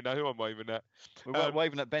at? I don't even know who I'm waving at. We're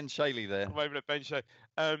waving at Ben Shaley there. I'm waving at Ben Shaley.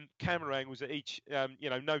 Camera angles at each,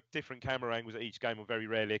 no different camera angles at each game, or very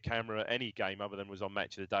rarely a camera at any game other than was on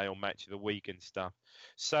Match of the Day or Match of the Week and stuff.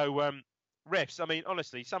 So refs, I mean,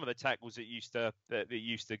 honestly, some of the tackles that used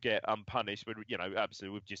to get unpunished would,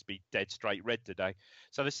 absolutely would just be dead straight red today.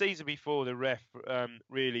 So the season before, the ref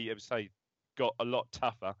really, I would say, got a lot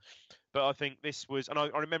tougher. But I think this was, and I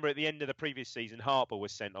remember at the end of the previous season, Harper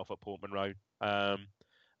was sent off at Portman Road.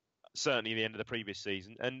 Certainly at the end of the previous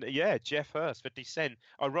season. And Jeff Hurst for dissent,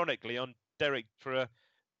 ironically, on Derek for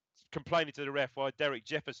complaining to the ref why Derek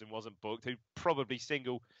Jefferson wasn't booked, who probably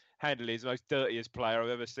single-handedly is the most dirtiest player I've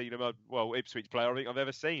ever seen, Ipswich player I think I've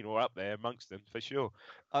ever seen, or up there amongst them for sure.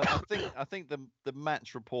 I think the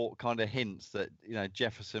match report kind of hints that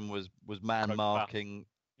Jefferson was man marking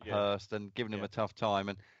Hurst and giving him a tough time,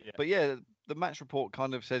 but the match report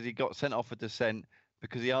kind of says he got sent off for dissent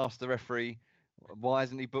because he asked the referee why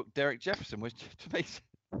hasn't he booked Derek Jefferson, which to me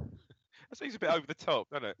that seems a bit over the top,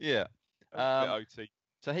 doesn't it? Yeah. A bit OT.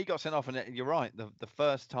 So he got sent off, and you're right. The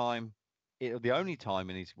first time, the only time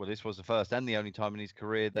in his, this was the first and the only time in his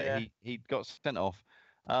career that he got sent off.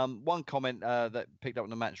 One comment that picked up in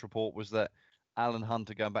the match report was that Alan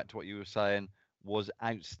Hunter, going back to what you were saying, was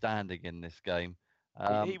outstanding in this game.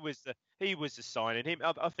 He was the signing.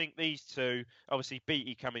 I think these two, obviously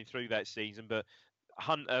Beattie coming through that season, but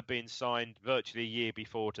Hunter being signed virtually a year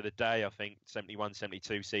before to the day, I think,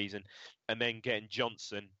 71-72 season, and then getting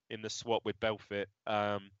Johnson in the swap with Belfoot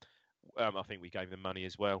I think we gave them money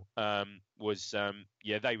as well. They were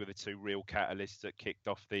the two real catalysts that kicked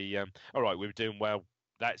off the. All right, we were doing well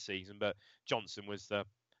that season, but Johnson was the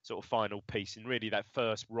sort of final piece in really that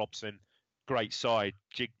first Robson great side.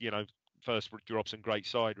 First Robson great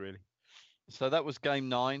side really. So that was game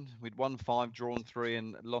 9. We'd won 5, drawn 3,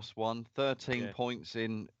 and lost 1. 13 points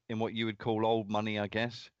in what you would call old money, I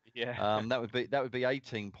guess. Yeah. That would be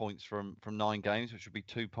 18 points from 9 games, which would be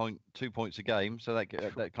 2 points a game. So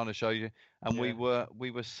that kind of shows you. And we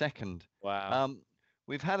were second. Wow.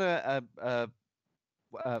 We've had a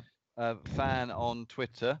fan on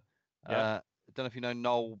Twitter. I don't know if you know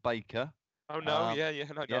Noel Baker. Oh no,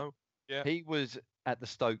 no. Yeah. He was at the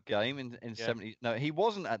Stoke game in 70. No, he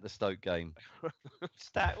wasn't at the Stoke game.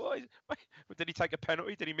 Did he take a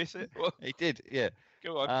penalty? Did he miss it? He did, yeah.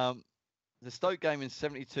 Go on. The Stoke game in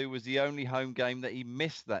 72 was the only home game that he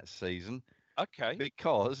missed that season. Okay.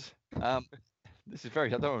 Because this is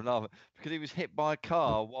very, I don't know, because he was hit by a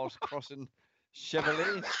car whilst crossing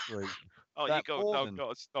Chevalier Street. Oh, I've got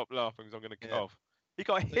to stop laughing because I'm going to cough. He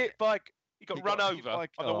got hit by. He got run over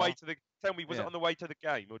on the way to the. Tell me, was it on the way to the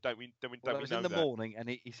game, or don't we? It was in the morning, and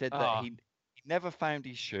he said that he never found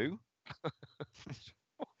his shoe.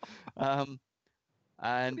 But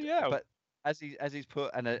as he's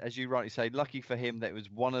put, and as you rightly say, lucky for him that it was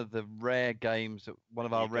one of the rare games, one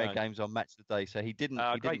of our rare games on Match of the Day, so he didn't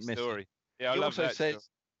miss story. It. Yeah, he also says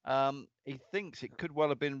he thinks it could well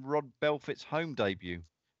have been Rod Belfit's home debut.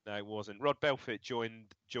 No, it wasn't. Rod Belfit joined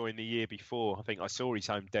the year before. I think I saw his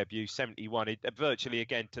home debut, 71. Virtually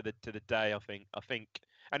again to the day. I think,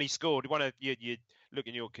 and he scored. One of you look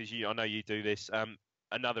in your because I know you do this.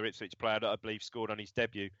 Another Ipswich player that I believe scored on his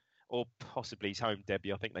debut, or possibly his home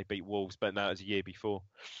debut. I think they beat Wolves, but no, it was a year before.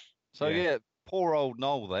 So poor old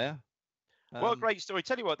Noel there. Well, great story.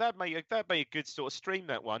 Tell you what, that'd be a good sort of stream.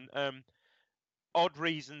 That one. Odd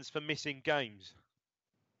reasons for missing games.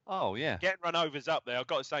 Oh yeah, getting run overs up there. I've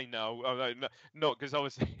got to say no, not because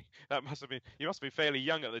obviously that must have been. You must have been fairly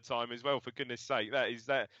young at the time as well. For goodness' sake,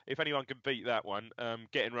 that if anyone can beat that one,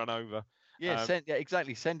 getting run over. Yeah,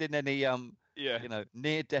 exactly. Send in any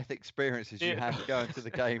near-death experiences you have going to the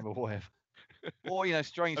game or whatever. Or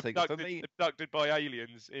strange things for me. Abducted by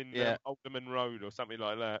aliens in Alderman Road or something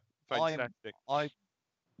like that. Fantastic. I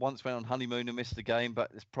once went on honeymoon and missed the game, but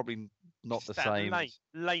it's probably not the same.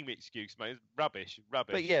 Lame excuse, mate. It's rubbish.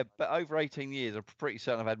 But over 18 years, I'm pretty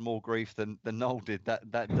certain I've had more grief than Noel did that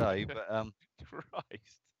day. But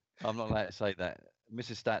Christ, I'm not allowed to say that.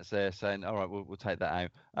 Mrs. Stats there saying, "All right, we'll take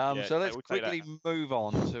that out." So let's quickly move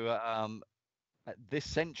on to this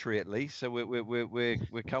century at least. So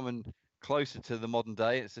we're coming closer to the modern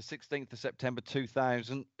day. It's the 16th of September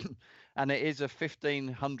 2000, and it is a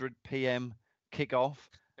 1500 p.m. kick-off.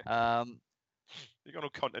 You're going to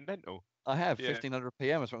Continental. I have 1500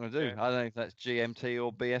 p.m. That's what I'm going to do. I don't know if that's GMT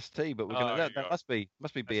or BST, but we're going to. That must be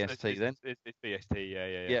BST then. It's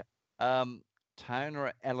BST. Yeah. Town are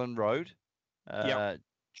at Ellen Road.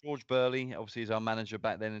 George Burley obviously is our manager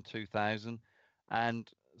back then in 2000, and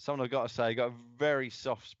someone I've got to say, got a very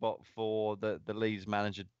soft spot for the Leeds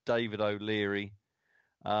manager David O'Leary,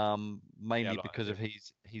 mainly because of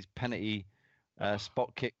his penalty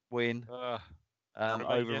spot kick win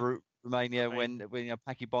over Romania when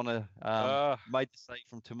Paki Bonner made the save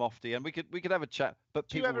from Timofti, and we could have a chat. But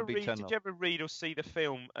did you ever read or see the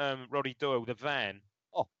film Roddy Doyle, The Van?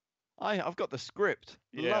 Oh, I've got the script.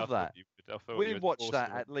 Love that. We watched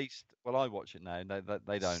that at least. Well, I watch it now.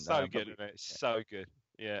 They don't. So good, isn't it? So good.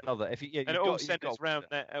 Yeah, love that. And it all centres around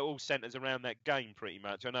that. It all centres around that game, pretty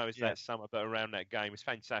much. I know it's that summer, but around that game, it's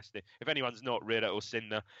fantastic. If anyone's not read it or seen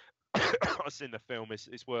the film,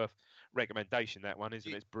 it's worth recommendation. That one,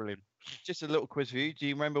 isn't it? It's brilliant. Just a little quiz for you. Do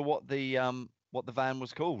you remember what the van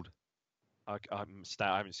was called? I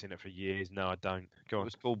haven't seen it for years. No, I don't. Go on. It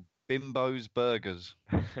was called Bimbo's Burgers.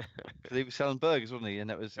 He was selling burgers, wasn't he?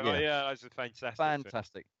 And it was that was fantastic.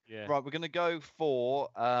 Fantastic. Yeah. Right, we're going to go for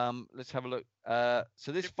let's have a look.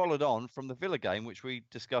 So this followed on from the Villa game, which we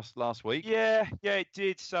discussed last week. Yeah, it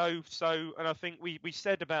did. So, and I think we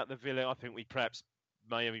said about the Villa. I think we perhaps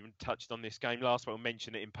may have even touched on this game last week. We'll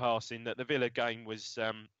mention it in passing that the Villa game was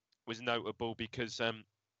notable because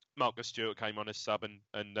Marcus Stewart came on as sub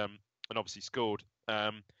and obviously scored.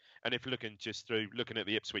 And if looking at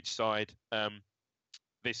the Ipswich side,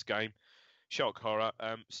 this game, shock horror,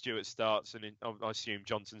 Stewart starts and I assume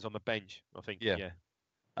Johnson's on the bench. I think. Yeah.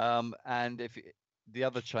 And if the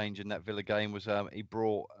other change in that Villa game was he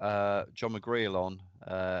brought John McGreal on,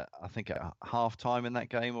 I think at half time in that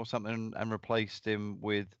game or something, and replaced him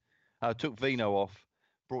with took Vino off,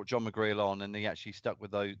 brought John McGreal on, and he actually stuck with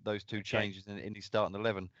those two changes in his starting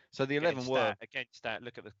 11. So the 11 against that.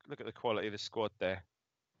 Look at the quality of the squad there.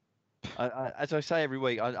 As I say every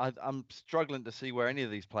week, I'm struggling to see where any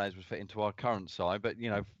of these players would fit into our current side. But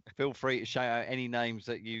feel free to shout out any names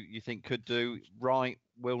that you think could do. Wright,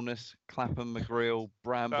 Wilness, Clapham, McGreal,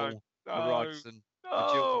 Bramble, Wrightson,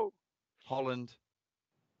 Holland,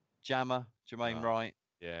 Jammer, Jermaine Wright,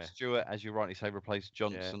 Stewart, as you rightly say, replaced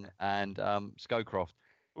Johnson, and Scowcroft.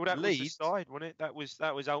 Well, that was the side, wasn't it? That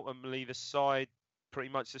was ultimately the side, pretty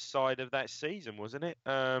much the side of that season, wasn't it?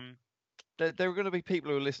 There are going to be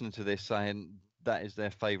people who are listening to this saying that is their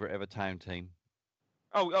favourite ever town team.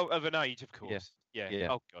 Oh, of an age, of course. Yeah.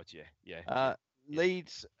 Oh God, yeah.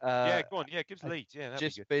 Leeds. Go on. Yeah, give us Leeds. Yeah,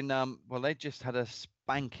 just be been. Well, they just had a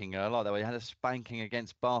spanking. I like that way. They had a spanking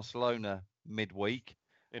against Barcelona midweek,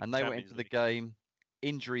 and they went into the game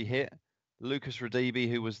injury hit. Lucas Radibi,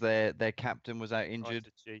 who was their captain, was out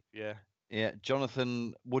injured. Yeah.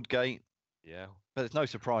 Jonathan Woodgate. Yeah. But it's no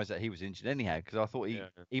surprise that he was injured anyhow, because I thought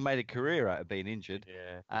he made a career out of being injured.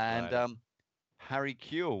 Yeah. And Harry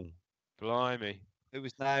Kewell. Blimey. Who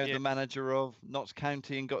was now the manager of Notts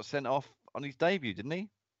County and got sent off on his debut, didn't he?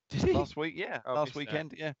 Did he? Last week, yeah. Last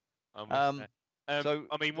weekend, yeah. So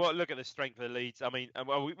I mean, look at the strength of the Leeds. I mean,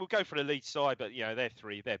 we'll go for the Leeds side, but they're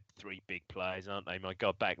three big players, aren't they? My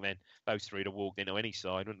God, back then those three would have walked into any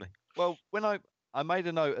side, wouldn't they? Well, when I made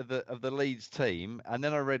a note of the Leeds team, and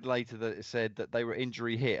then I read later that it said that they were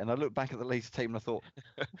injury hit, and I looked back at the Leeds team and I thought,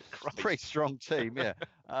 pretty strong team, yeah.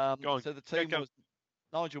 So the team was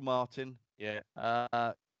Nigel Martin,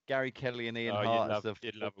 Gary Kelly and Ian Hart as the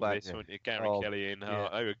fullback. This, wouldn't you? Gary Kelly, Ian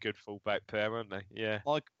Hart, they were a good fullback pair, weren't they? Yeah.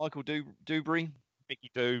 Michael Dewberry,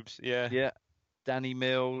 Mickey Doobs, yeah. Danny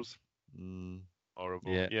Mills,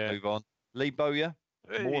 horrible. Yeah. Move on. Lee Bowyer,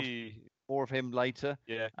 more of him later.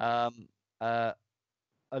 Yeah.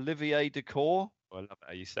 Olivier Dacour. I love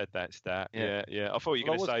how you said that stat. Yeah. I thought you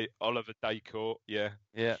were going to say Oliver Dacour. Yeah.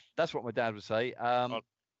 Yeah, that's what my dad would say.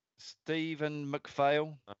 Stephen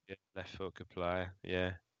McPhail. Oh, yeah, left hooker player.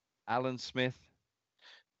 Yeah. Alan Smith.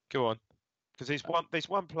 Go on, because there's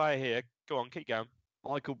one player here. Go on, keep going.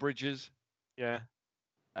 Michael Bridges. Yeah.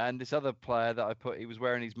 And this other player that I put, he was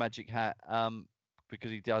wearing his magic hat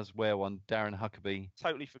because he does wear one. Darren Huckabee.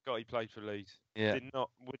 Totally forgot he played for Leeds. Yeah. Did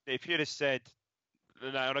not. If you'd have said, no,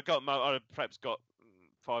 and I perhaps got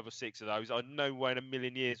 5 or 6 of those, I no way in a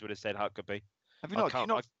million years would have said Huckabee. Have you not?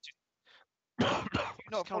 Do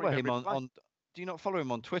you not follow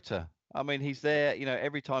him on Twitter? I mean, he's there.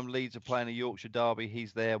 Every time Leeds are playing a Yorkshire derby,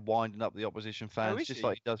 he's there winding up the opposition fans,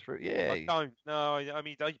 like he does for it. Yeah. I don't. No, I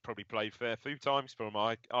mean, he probably played fair few times for him.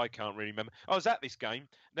 I can't really remember. I was at this game.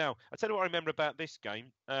 Now, I tell you what I remember about this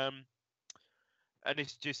game. And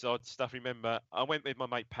it's just odd stuff. Remember, I went with my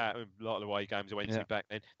mate Pat. A lot of the away games I went to back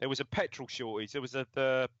then. There was a petrol shortage. There was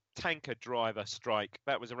the tanker driver strike.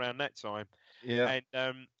 That was around that time. Yeah.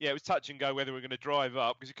 And it was touch and go whether we were going to drive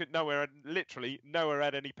up because you could nowhere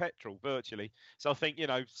had any petrol virtually. So I think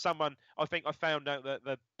I found out that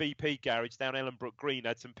the BP garage down Ellenbrook Green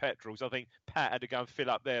had some petrol. So I think Pat had to go and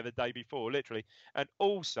fill up there the day before, literally. And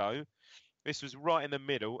also, this was right in the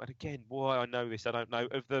middle. And again, why I know this, I don't know,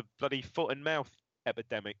 of the bloody foot and mouth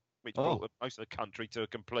epidemic, which brought most of the country to a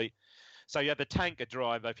complete. So you had the tanker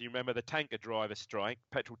driver, if you remember the tanker driver strike,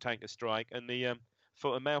 petrol tanker strike, and the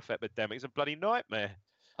foot and mouth epidemic. It's a bloody nightmare.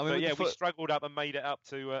 I mean, we struggled up and made it up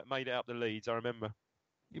to Leeds. I remember.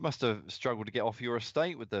 You must have struggled to get off your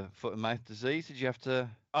estate with the foot and mouth disease. Did you have to?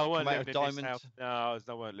 I weren't living in this house. No,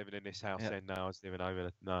 I weren't living in this house then. No, I was living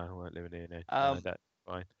over. No, I weren't living in there. No, that's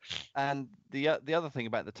fine. And the other thing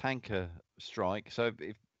about the tanker strike. So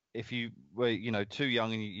if you were too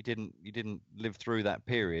young and you didn't live through that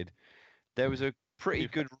period, there was a pretty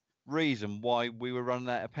good reason why we were running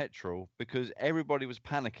out of petrol, because everybody was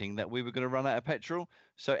panicking that we were going to run out of petrol.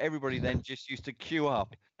 So everybody then just used to queue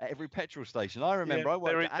up at every petrol station. I remember I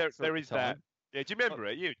worked at AXA there is that. Yeah, do you remember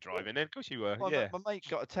it? You were driving then? Of course you were. My mate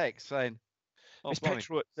got a text saying, there's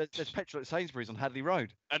petrol at Sainsbury's on Hadley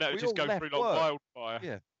Road. I know, just go through like wildfire.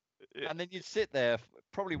 Yeah. And then you'd sit there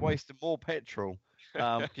probably wasting more petrol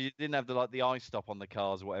because you didn't have the eye stop on the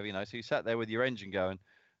cars or whatever, so you sat there with your engine going,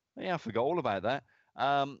 I forgot all about that.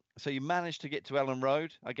 So you managed to get to Ellen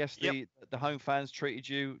Road. I guess the home fans treated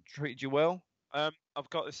you well. I've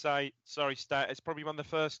got to say, sorry, Stat, it's probably one of the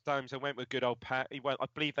first times I went with good old Pat. I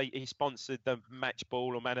believe he sponsored the match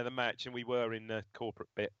ball or man of the match, and we were in the corporate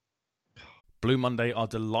bit. Blue Monday are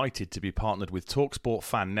delighted to be partnered with TalkSport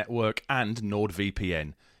Fan Network and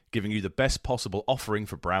NordVPN, giving you the best possible offering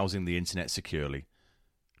for browsing the internet securely.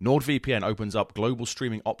 NordVPN opens up global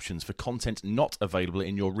streaming options for content not available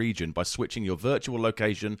in your region by switching your virtual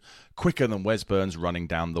location quicker than Wes Burns running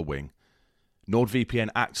down the wing. NordVPN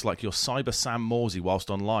acts like your cyber Sam Morsey whilst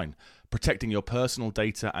online, protecting your personal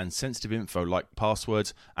data and sensitive info like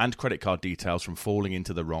passwords and credit card details from falling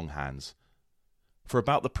into the wrong hands. For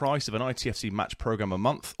about the price of an ITFC match program a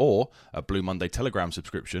month or a Blue Monday Telegram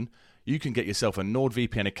subscription, you can get yourself a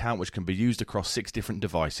NordVPN account which can be used across 6 different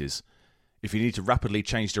devices. If you need to rapidly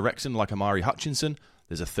change direction like Amari Hutchinson,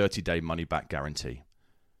 there's a 30-day money-back guarantee.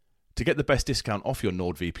 To get the best discount off your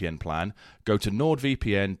NordVPN plan, go to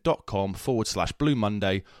nordvpn.com/Blue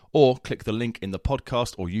Monday or click the link in the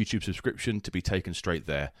podcast or YouTube subscription to be taken straight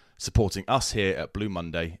there, supporting us here at Blue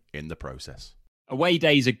Monday in the process. Away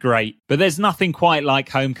days are great, but there's nothing quite like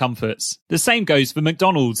home comforts. The same goes for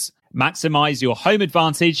McDonald's. Maximise your home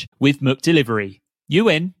advantage with McDelivery. You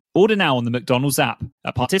in? Order now on the McDonald's app.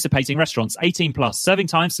 At participating restaurants, 18 plus, serving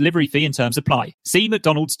times, delivery fee and terms apply. See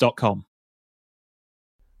mcdonalds.com.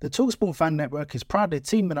 The TalkSport Fan Network is proudly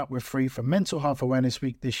teaming up with Free for Mental Health Awareness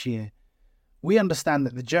Week this year. We understand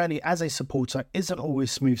that the journey as a supporter isn't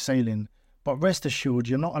always smooth sailing, but rest assured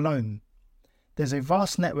you're not alone. There's a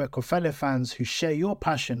vast network of fellow fans who share your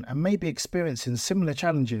passion and may be experiencing similar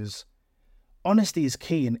challenges. Honesty is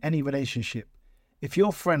key in any relationship. If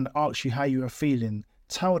your friend asks you how you are feeling,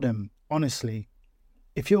 tell them honestly.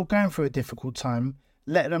 If you're going through a difficult time,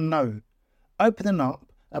 let them know. Opening up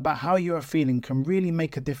about how you are feeling can really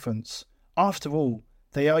make a difference. After all,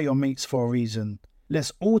 they are your mates for a reason.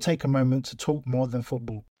 Let's all take a moment to talk more than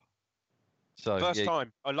football. First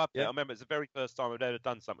time. I loved it. I remember it's the very first time I've ever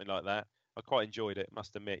done something like that. I quite enjoyed it,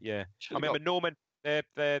 must admit, yeah. I remember Norman,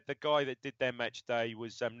 the guy that did their match day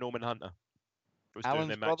was Norman Hunter. Was Alan's doing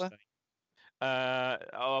their match brother? day. I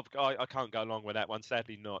can't go along with that one.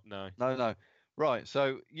 Sadly not, no. No. Right,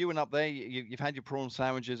 so you went up there, you've had your prawn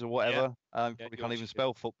sandwiches or whatever. Probably can't even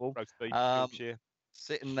spell football. Roast beef, Yorkshire.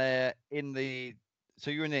 Sitting there in the... So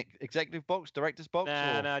you're in the executive box, director's box?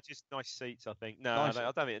 No, just nice seats, I think. No, nice. I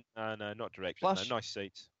don't think... No, not directors. Plush? No, nice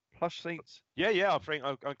seats. Plush seats? Yeah, I think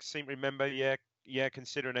I seem to remember, yeah,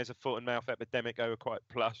 considering there's a foot and mouth epidemic, they were quite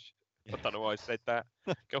plush. I don't know why I said that.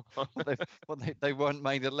 Go on. They weren't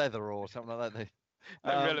made of leather or something like that.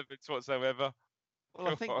 No relevance whatsoever. Well,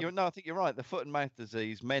 I think you're right. The foot and mouth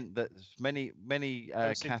disease meant that many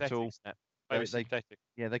cattle, they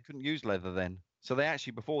couldn't use leather then. So they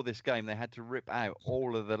actually, before this game, they had to rip out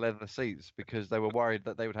all of the leather seats because they were worried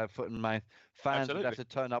that they would have foot and mouth. Fans would have to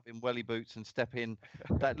turn up in welly boots and step in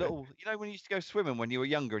that little, when you used to go swimming when you were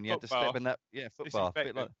younger and you had to step in that, foot bath.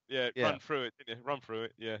 Run through it, didn't you? Run through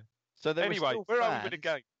it, yeah. So anyway, where are we with the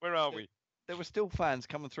game? Where are we? There were still fans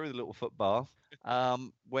coming through the little foot bath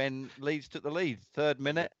when Leeds took the lead. 3rd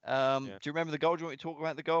minute. Do you remember the goal? Do you want me to talk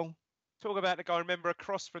about the goal? Talk about the goal. I remember a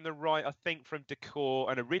cross from the right, I think from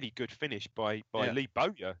Decor, and a really good finish by Lee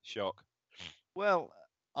Bowyer. Shock. Well,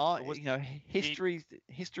 history's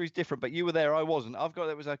different, but you were there, I wasn't. I've got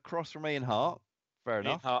there was a cross from Ian Hart. Fair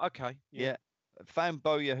enough. Hart, okay. Yeah. Found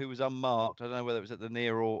Bowyer, who was unmarked. I don't know whether it was at the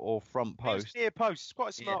near or front post. It was near post. It's quite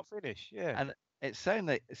a smart finish. Yeah. And it said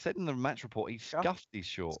in the match report he scuffed his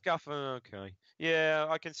short. Okay. Yeah,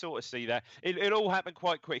 I can sort of see that. It all happened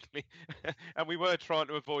quite quickly, and we were trying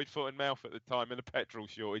to avoid foot and mouth at the time and the petrol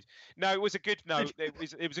shortage. No, it was a good.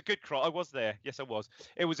 It was a good cross. I was there. Yes, I was.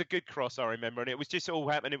 It was a good cross. I remember, and it was just all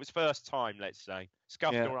happened. It was first time, let's say,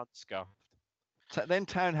 scuffed or unscuffed. Then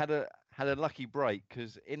Town had a lucky break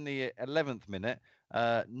because in the 11th minute,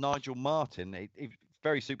 Nigel Martin. He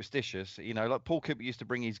very superstitious, like Paul Cooper used to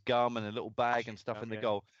bring his gum and a little bag and stuff in the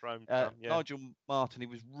goal. Nigel Martin, he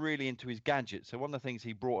was really into his gadgets. So one of the things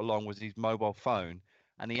he brought along was his mobile phone,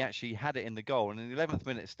 and he actually had it in the goal. And in the 11th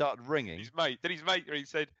minute, it started ringing. His mate, he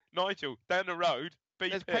said, "Nigel, down the road, BP."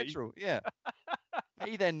 There's petrol, yeah.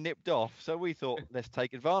 He then nipped off, so we thought, let's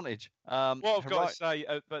take advantage. What I've got to say,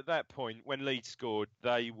 at that point, when Leeds scored,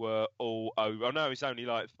 they were all over. I know it's only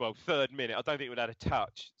 3rd minute. I don't think we'd had a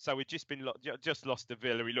touch. So we'd just lost to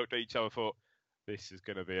Villa. We looked at each other and thought, this is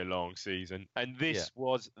going to be a long season. And this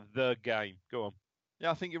was the game. Go on. Yeah,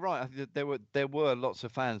 I think you're right. There were lots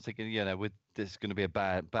of fans thinking, this is going to be a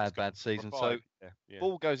bad season. So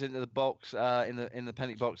ball goes into the box, in the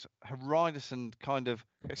penalty box. Horrendous kind of.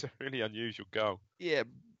 It's a really unusual goal. Yeah,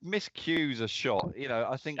 miscues a shot.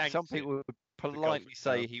 I think some people would politely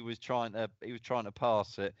say he was trying to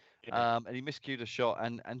pass it, and he miscued a shot.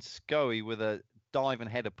 And Scoey with a dive and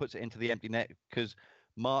header puts it into the empty net because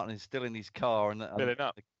Martin is still in his car and filling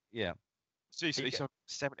up. Yeah. Seriously, it's on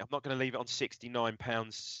 70. I'm not going to leave it on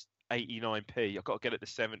 £69.89p. I've got to get it to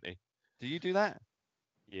 70. Do you do that?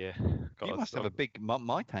 Yeah. You must have a big.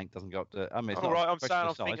 My tank doesn't go up to. I mean, it's Oh, not right. I'm fresh saying to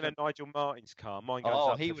I'm size, thinking but- of Nigel Martin's car. Mine goes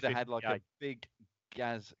Oh, up he to would have had like a 58. big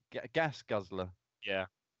gas guzzler. Yeah.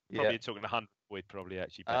 Yeah. Probably talking 100 quid, probably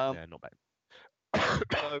actually back there, not back.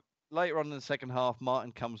 So later on in the second half,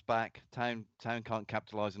 Martin comes back. Town can't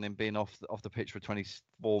capitalise on him being off the pitch for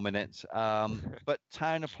 24 minutes. But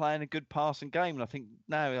Town are playing a good passing game, and I think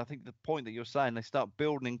the point that you're saying, they start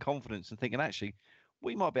building in confidence and thinking, actually,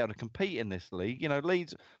 we might be able to compete in this league. You know,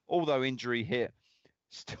 Leeds, although injury hit,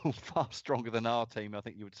 still far stronger than our team. I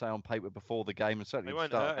think you would say on paper before the game, and certainly They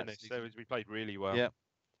weren't hurting us. We played really well. Yeah.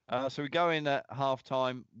 So we go in at half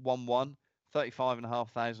time 1-1.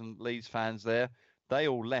 35,500 Leeds fans there. They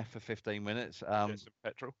all left for 15 minutes. Some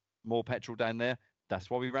petrol. More petrol down there. That's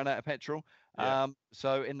why we ran out of petrol. Yeah.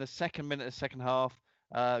 So in the second minute of the second half,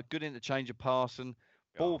 good interchange of Parson.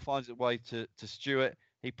 Ball finds its way to Stewart.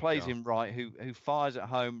 He plays him right, who fires at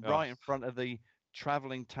home right in front of the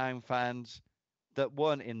travelling Town fans that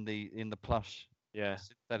weren't in the plush. Yeah,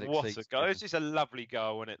 synthetic what seats. a goal! It's just a lovely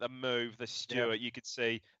goal, wasn't it? The move, the Stewart, you could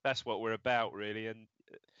see that's what we're about, really. And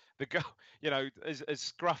the goal, as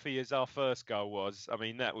scruffy as our first goal was, I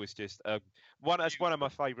mean, that was just that's one of my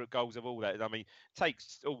favourite goals of all that. I mean,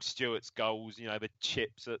 takes all Stewart's goals, the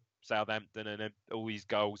chips at Southampton and then all these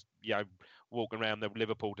goals, walking around the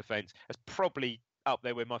Liverpool defence. That's probably up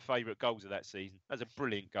there with my favourite goals of that season. That's a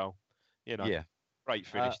brilliant goal, Yeah. Great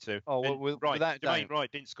finish too. Jermaine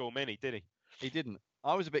Wright didn't score many, did he? He didn't.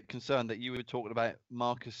 I was a bit concerned that you were talking about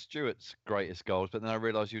Marcus Stewart's greatest goals, but then I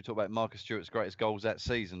realised you were talking about Marcus Stewart's greatest goals that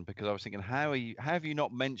season, because I was thinking, how have you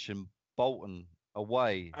not mentioned Bolton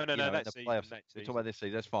away? Oh, no, that season. We're talking about this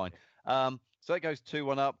season. That's fine. So that goes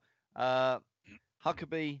 2-1 up.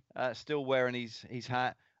 Huckabee still wearing his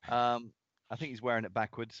hat. I think he's wearing it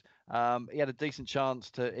backwards. He had a decent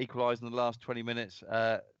chance to equalise in the last 20 minutes.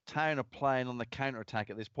 Town are playing on the counter-attack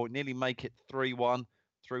at this point, nearly make it 3-1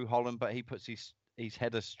 through Holland, but he puts his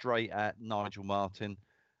header straight at Nigel Martin,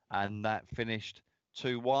 and that finished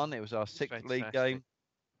 2-1. It was our sixth league game.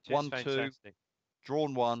 1-2,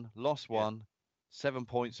 drawn 1, lost 1, 7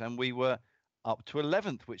 points, and we were up to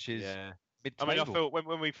 11th, which is mid-table. I mean, I thought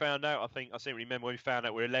when we found out, I seem to remember when we found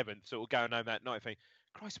out we're 11th, sort of going home that night, I think,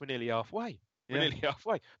 Christ, we're nearly halfway. We're nearly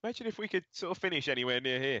halfway. Imagine if we could sort of finish anywhere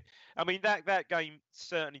near here. I mean, that game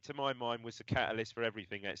certainly, to my mind, was the catalyst for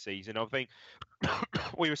everything that season. I think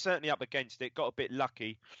we were certainly up against it. Got a bit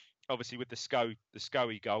lucky, obviously, with the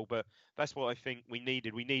Scoey goal, but that's what I think we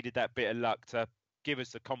needed. We needed that bit of luck to give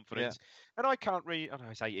us the confidence. Yeah. And I can't really. I know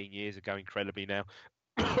it's 18 years ago, incredibly now.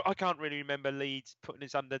 I can't really remember Leeds putting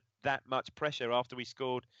us under that much pressure after we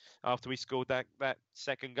scored that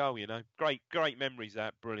second goal. Great memories.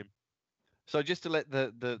 That brilliant. So just to let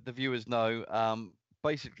the viewers know,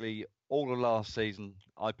 basically all of last season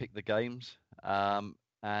I picked the games,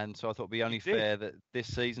 and so I thought it'd be only fair that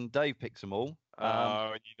this season Dave picks them all.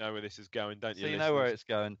 And you know where this is going, don't you? So you know where it's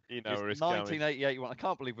going. You know where it's going. 1988. I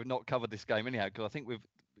can't believe we've not covered this game anyhow, because I think we've,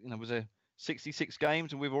 was a 66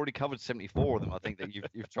 games and we've already covered 74 of them. I think that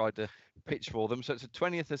you've tried to pitch for them. So it's the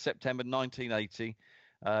 20th of September 1980.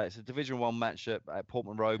 It's a Division 1 matchup at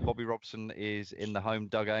Portman Road. Bobby Robson is in the home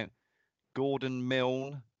dugout. Gordon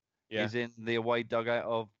Milne is in the away dugout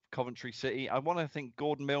of Coventry City. I want to think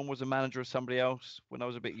Gordon Milne was a manager of somebody else when I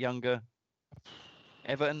was a bit younger.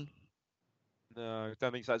 Everton? No, I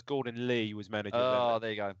don't think so. It's Gordon Lee was manager. Oh,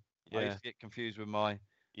 there you go. Yeah. I used to get confused with my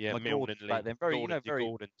Milne Gordons and back then.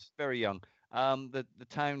 Very young. The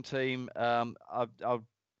Town team. I'll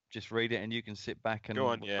just read it and you can sit back and go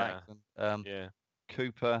on.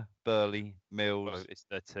 Cooper, Burley, Mills. Well, it's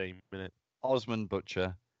their team, isn't it? Osmond,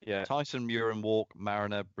 Butcher. Yeah. Tyson, Muren, Walk,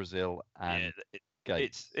 Mariner, Brazil, and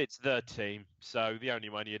Gates. It's the team. So the only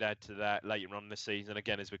one you'd add to that later on in the season,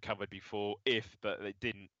 again, as we covered before, but it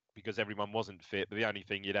didn't because everyone wasn't fit. But the only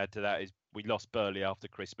thing you'd add to that is we lost Burley after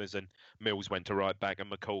Christmas and Mills went to right back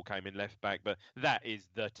and McCall came in left back. But that is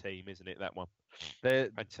the team, isn't it, that one?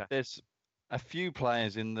 There's a few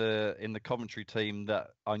players in the Coventry team that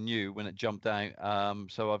I knew when it jumped out.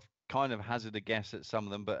 So I've kind of hazarded a guess at some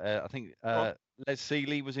of them. But I think Les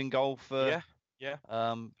Seeley was in goal for...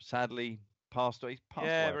 sadly passed away.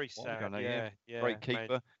 Very sad. Great keeper.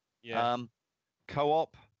 Man. Yeah.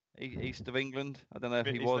 Co-op, East of England. I don't know if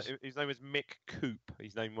he was. His name was Mick Coop.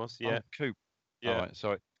 His name was, Coop. Yeah. All right,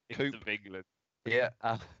 sorry. Coop of England. Yeah.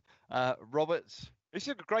 Roberts. These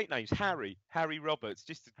are great names. Harry Roberts.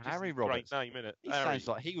 Just Harry a Roberts. Great name, isn't it? He sounds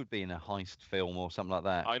like he would be in a heist film or something like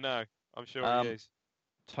that. I know. I'm sure he is.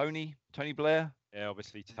 Tony Blair. Yeah,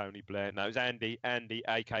 obviously Tony Blair. No, it was Andy,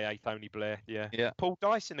 aka Tony Blair. Yeah. Yeah. Paul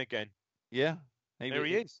Dyson again. Yeah. There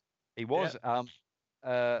he is. He was.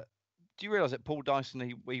 Do you realise that Paul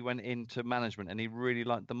Dyson, he went into management and he really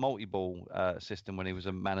liked the multi-ball system when he was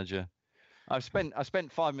a manager? I spent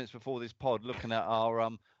 5 minutes before this pod looking at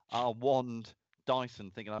our wand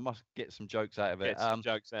Dyson, thinking I must get some jokes out of it. Get some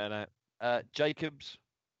jokes out of that. Jacobs.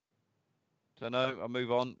 Don't know. I'll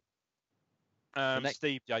move on.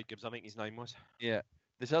 Steve Jacobs, I think his name was. Yeah.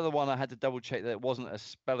 This other one I had to double check that it wasn't a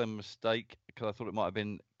spelling mistake because I thought it might have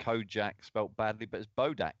been Kojak spelt badly, but it's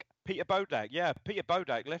Bodak. Peter Bodak, yeah. Peter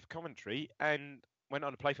Bodak left Coventry and went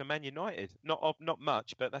on to play for Man United. Not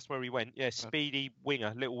much, but that's where he went. Yeah, speedy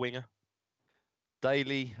winger, little winger.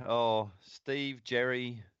 Daly,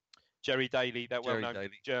 Jerry Daly, that well-known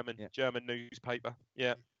Daly. German newspaper.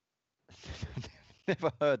 Yeah.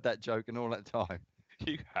 Never heard that joke in all that time.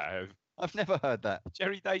 You have. I've never heard that.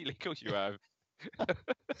 Jerry Daly, of course you have.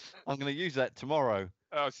 I'm going to use that tomorrow.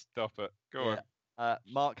 Oh, stop it. Go on.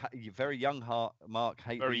 Mark, very young Mark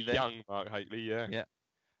Haitley. Very young Mark Haitley, yeah. Yeah.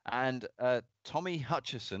 And Tommy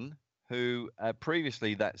Hutchison, who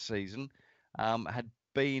previously that season had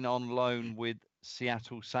been on loan with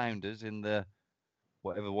Seattle Sounders in the,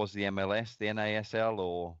 whatever was the MLS, the NASL,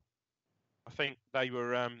 or... I think they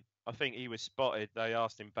were... I think he was spotted. They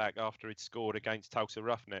asked him back after he'd scored against Tulsa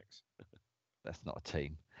Roughnecks. That's not a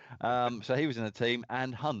team. So he was in the team.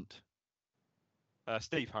 And Hunt.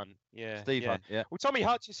 Steve Hunt, yeah. Hunt, yeah. Well, Tommy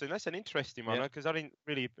Hutchison, that's an interesting one because I didn't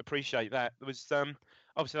really appreciate that. There was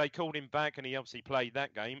obviously they called him back and he obviously played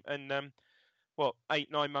that game. And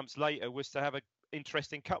 8-9 months later was to have an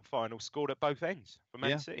interesting cup final scored at both ends for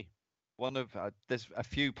Man City. One of there's a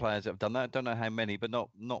few players that have done that. I don't know how many, but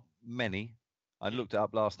not many. I looked it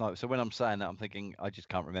up last night. So when I'm saying that, I'm thinking I just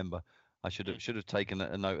can't remember. I should have taken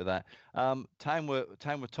a note of that. Town were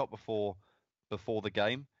top before the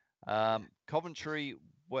game. Coventry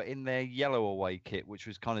were in their yellow away kit, which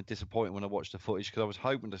was kind of disappointing when I watched the footage because I was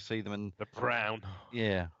hoping to see them in the brown.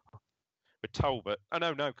 Yeah. With Talbot. Oh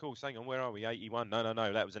no, of course. Hang on, where are we? 81. No.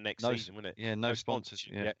 That was the next season, wasn't it? Yeah, no sponsors.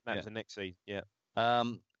 Yeah, that was the next season. Yeah.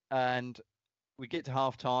 And we get to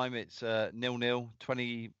half time. It's 0-0.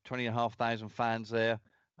 20,500 fans there.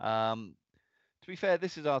 To be fair,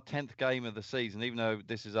 this is our 10th game of the season, even though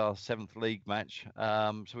this is our 7th league match.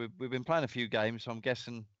 So we've been playing a few games. So I'm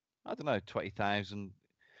guessing, I don't know, 20,000.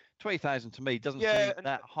 20,000 to me doesn't seem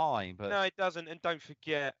that high. But no, it doesn't. And don't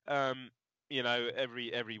forget,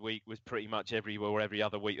 every week was pretty much every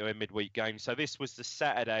other week or a midweek game. So this was the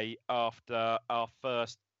Saturday after our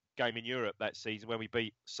first game in Europe that season when we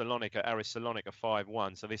beat Aris Salonika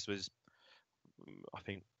 5-1. So this was, I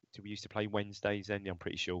think, we used to play Wednesdays then? I'm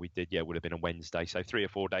pretty sure we did. Yeah, it would have been a Wednesday. So 3 or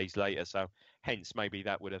 4 days later. So hence maybe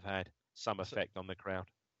that would have had some effect on the crowd.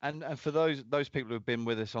 And for those people who have been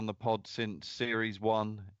with us on the pod since Series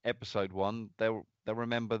 1, Episode 1, they'll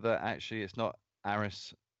remember that actually it's not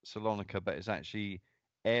Aris Salonika, but it's actually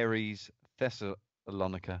Aries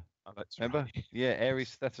Thessalonica. Oh, that's remember? Right. Yeah,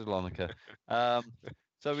 Aries Thessalonica.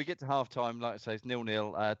 So we get to half time, like I say, it's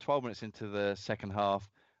 0-0. 12 minutes into the second half.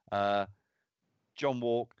 John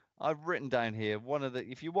Walk, I've written down here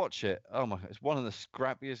if you watch it, oh my God, it's one of the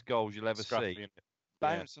scrappiest goals you'll ever see.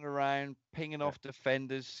 Bouncing around, pinging off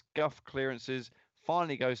defenders, scuff clearances.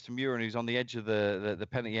 Finally goes to Murin, who's on the edge of the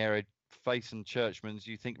penalty area, facing Churchman's.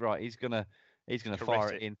 You think, right, he's gonna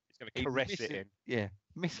fire it in. He's gonna caress it in. Yeah,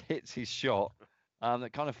 mishits his shot.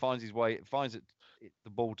 That kind of finds the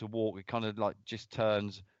ball to Walk. It kind of like just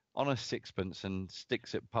turns on a sixpence and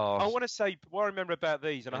sticks it past. I want to say what I remember about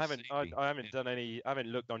these, and I haven't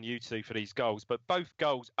looked on YouTube for these goals, but both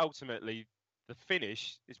goals ultimately the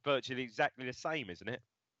finish is virtually exactly the same, isn't it?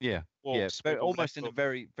 Yeah, Walks, almost in a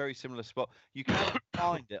very, very similar spot. You can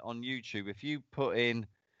find it on YouTube if you put in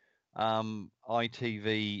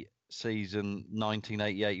ITV season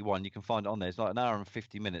 1980-81. You can find it on there. It's like an hour and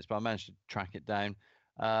 50 minutes, but I managed to track it down.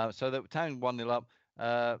 So the Town 1-0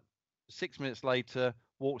 up. 6 minutes later,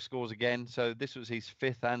 Walk scores again. So this was his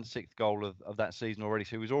 5th and 6th goal of that season already.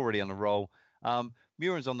 So he was already on a roll.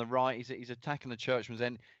 Murin's on the right. He's attacking the Churchman's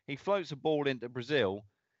end. He floats a ball into Brazil.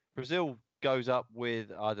 Brazil goes up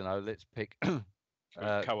with, I don't know, let's pick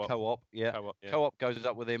Co-op. Yeah. Co-op goes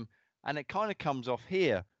up with him. And it kind of comes off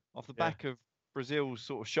here, off the back of Brazil's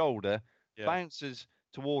sort of shoulder, bounces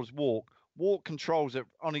towards Walk. Walk controls it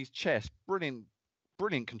on his chest. Brilliant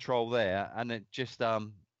control there. And it just...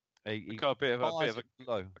 He got a bit of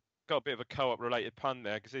a Co-op related pun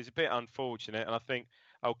there because it's a bit unfortunate, and I think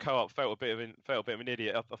Co-op felt a bit of an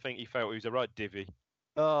idiot. I think he felt he was a right divvy.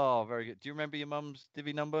 Oh, very good. Do you remember your mum's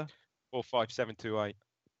divvy number? 45728.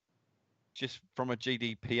 just from a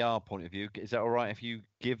GDPR point of view, is that all right if you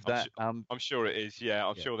give that? I'm sure it is. Yeah,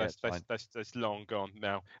 I'm sure that's that's long gone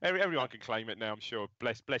now. Everyone can claim it now. I'm sure.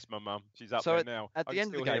 Bless my mum. She's up So there now. at the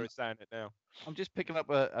end of the game, saying it now. I'm just picking up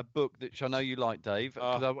a book that I know you like, Dave,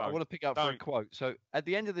 because I want to pick up for a quote. So at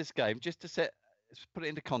the end of this game, just to put it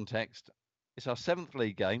into context, it's our 7th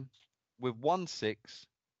league game. We've won 6,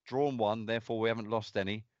 drawn 1, therefore we haven't lost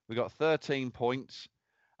any. We've got 13 points,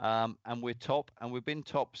 and we're top, and we've been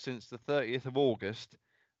top since the 30th of August.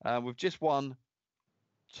 We've just won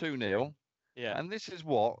 2-0. Yeah. And this is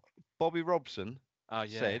what Bobby Robson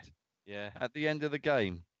said at the end of the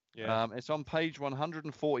game. Yeah. It's on page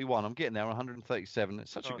 141. I'm getting there, 137.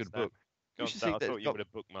 It's such a good book. I thought you would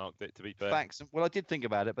have bookmarked it, to be fair. Facts. Well, I did think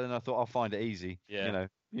about it, but then I thought I'll find it easy. Yeah. You know,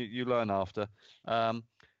 you learn after.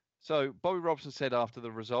 So Bobby Robson said after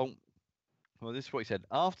the result, well, this is what he said.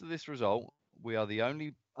 After this result, we are the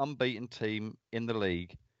only unbeaten team in the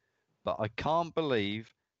league, but I can't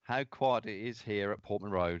believe how quiet it is here at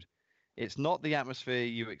Portman Road. It's not the atmosphere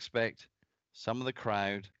you expect. Some of the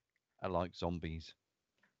crowd are like zombies.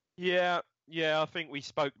 Yeah, I think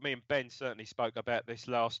me and Ben certainly spoke about this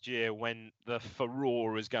last year when the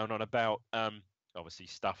furore was going on about obviously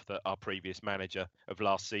stuff that our previous manager of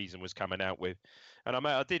last season was coming out with. And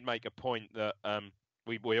I did make a point that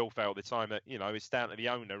we all felt at the time that, it's down to the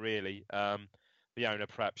owner, really. The owner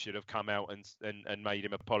perhaps should have come out and made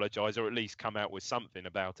him apologise, or at least come out with something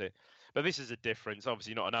about it. But this is a difference.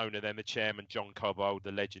 Obviously not an owner then. The chairman, John Cobbold,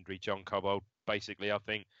 the legendary John Cobbold, basically, I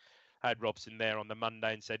think, had Robson there on the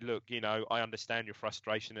Monday and said, look, I understand your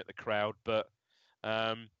frustration at the crowd, but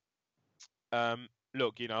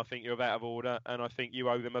look, I think you're out of order, and I think you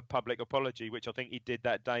owe them a public apology, which I think he did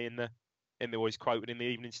that day in the always quoted in the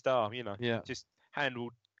Evening Star, just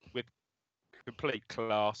handled with complete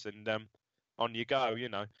class and on you go,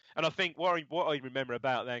 And I think what I remember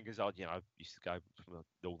about then, because I used to go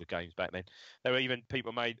all the games back then, there were even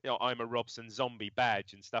people made I'm a Robson zombie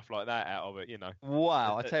badge and stuff like that out of it,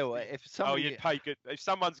 Wow, I tell you what, if somebody... you'd pay good. If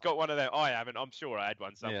someone's got one of them, I haven't. I'm sure I had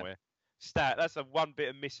one somewhere. Yeah. That's a one bit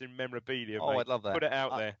of missing memorabilia. Oh, mate. I'd love that. Put it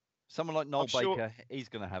out there. Someone like Noel Baker, he's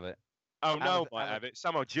going to have it. Oh, Noel might have it.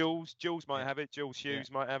 Someone, Jules might have it. Jules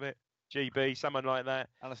Hughes might have it. GB, someone like that.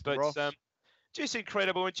 Alistair Ross. Just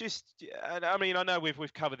incredible, and I mean, I know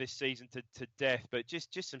we've covered this season to death, but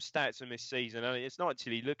just some stats from this season. I mean, it's not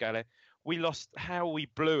until you look at it, we lost how we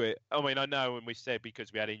blew it. I mean, I know, and we said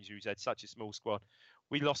because we had injuries, we had such a small squad,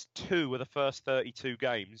 we lost 2 of the first 32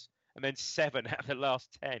 games, and then 7 out of the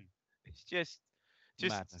last 10. It's just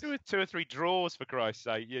 2 or 3 draws, for Christ's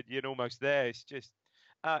sake. You're almost there. It's just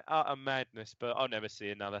utter madness, but I'll never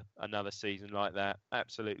see another season like that.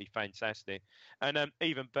 Absolutely fantastic, and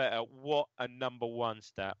even better, what a number 1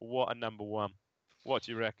 stat! What a number 1! What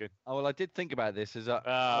do you reckon? Oh, well, I did think about this as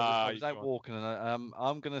I was out walking, and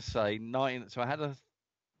I'm going to say 19. So I had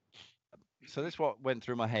So this is what went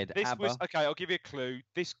through my head. I'll give you a clue.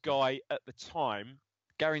 This guy at the time,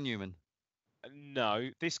 Gary Newman. No,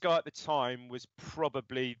 this guy at the time was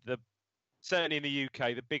probably certainly in the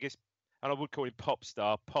UK, the biggest. And I would call him pop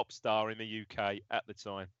star in the UK at the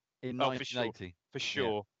time. In 1980. For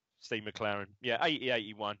sure. Yeah. Steve McLaren. Yeah, 80,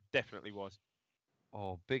 81. Definitely was.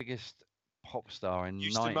 Oh, biggest pop star in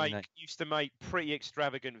 1980. Used to make pretty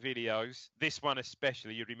extravagant videos. This one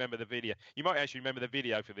especially, you'd remember the video. You might actually remember the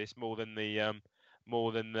video for this more than the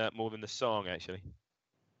song, actually.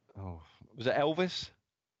 Oh, was it Elvis?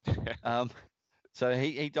 So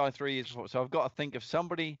he died 3 years before. So I've got to think of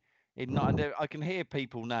somebody... I can hear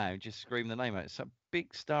people now just scream the name out. It's a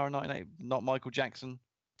big star in 1980, not Michael Jackson.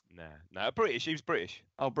 No, British. He was British.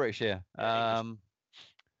 Oh, British, yeah.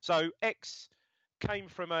 So X came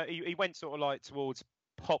from he went sort of like towards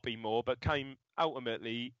poppy more, but came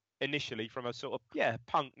initially from a sort of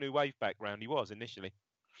punk new wave background. He was initially,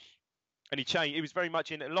 and he changed. He was very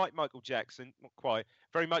much like Michael Jackson, not quite,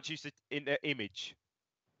 very much used in their image.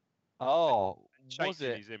 Oh, was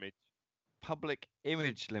it his image? Public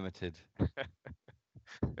Image Limited.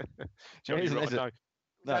 Johnny Rotten,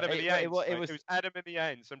 no, Adam and the Ants. It was Adam and the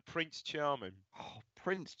Ants and Prince Charming. Oh,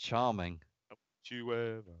 Prince Charming.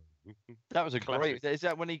 That was a great. Is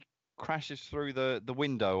that when he crashes through the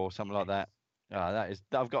window or something like that?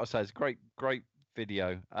 I've got to say, it's a great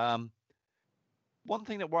video. One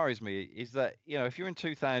thing that worries me is that, if you're in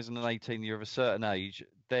 2018, you're of a certain age,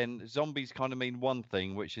 then zombies kind of mean one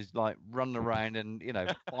thing, which is like running around and,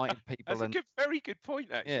 fighting people. That's a very good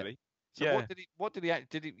point, actually. So Yeah. what did he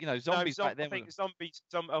zombies back then?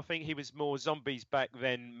 I think he was more zombies back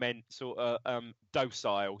then meant sort of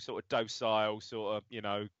docile, sort of,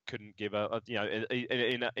 couldn't give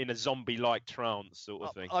in a zombie-like trance sort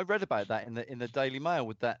of thing. I read about that in the Daily Mail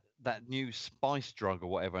with that new spice drug or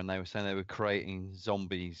whatever, and they were saying they were creating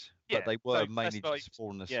zombies, but they were mainly just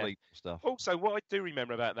falling asleep and stuff. Also, what I do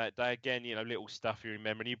remember about that day, again, little stuff you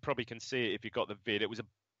remember, and you probably can see it if you got the vid.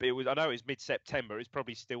 I know it was mid-September. It was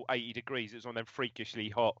probably still 80 degrees. It was one of them freakishly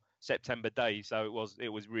hot September days, so it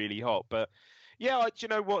was really hot. But yeah, do you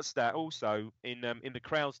know what's that? Also, in the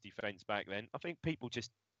Crowd's defence back then, I think people just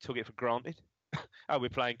took it for granted. Oh, we're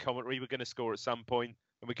playing commentary. We're going to score at some point,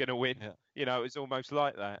 and we're going to win. Yeah. It was almost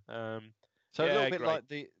like that. So a little bit like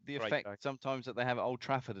the effect day. Sometimes that they have at Old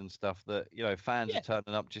Trafford and stuff that fans are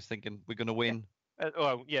turning up just thinking we're going to win.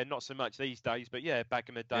 Not so much these days, but back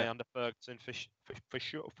in the day under Ferguson, for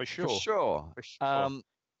sure.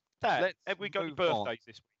 Have we got any birthdays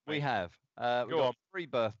this week? Mate? We have. We've got 3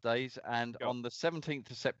 birthdays, and on the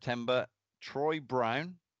 17th of September, Troy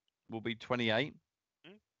Brown will be 28.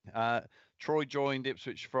 Troy joined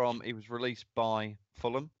Ipswich he was released by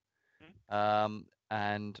Fulham,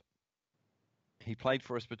 and he played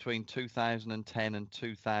for us between 2010 and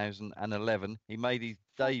 2011. He made his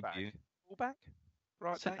debut. Fullback?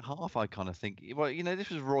 Right, centre half, I kind of think. Well, this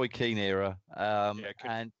was Roy Keane era,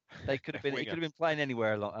 and they could have been. He could have been playing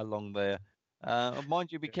anywhere along there.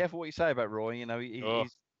 Mind you, be careful what you say about Roy. He's.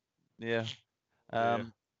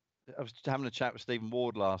 I was having a chat with Stephen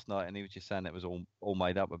Ward last night, and he was just saying it was all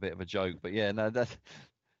made up, a bit of a joke. But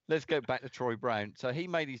let's go back to Troy Brown. So he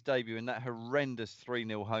made his debut in that horrendous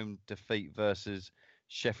 3-0 home defeat versus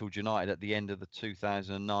Sheffield United at the end of the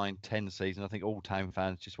 2009-10 season. I think all town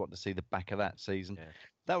fans just want to see the back of that season. Yeah.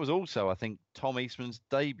 That was also, I think, Tom Eastman's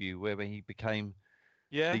debut, where he became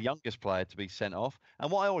the youngest player to be sent off.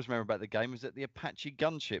 And what I always remember about the game is that the Apache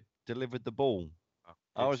gunship delivered the ball.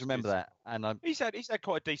 I always remember that. And he's had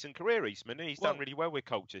quite a decent career, Eastman. He's done really well with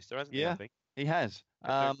Colchester, hasn't he? I think he has.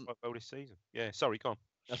 Quite well this season. Yeah, sorry, go on.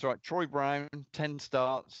 That's right. Troy Brown, 10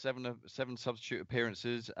 starts, 7 substitute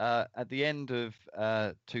appearances. At the end of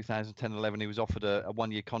 2010-11, he was offered a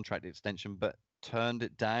 1-year contract extension, but turned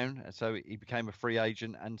it down. So he became a free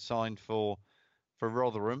agent and signed for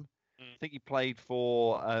Rotherham. I think he played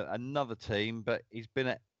for another team, but he's been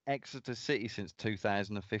at Exeter City since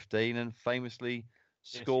 2015 and famously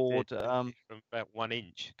scored from about 1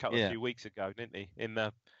 inch a few weeks ago, didn't he? In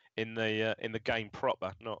the game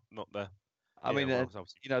proper, not the. I mean,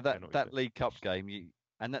 that League Cup game,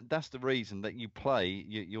 that's the reason that you play.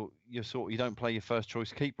 You don't play your first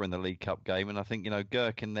choice keeper in the League Cup game, and I think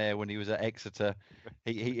Gherkin there when he was at Exeter,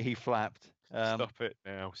 he flapped. Stop it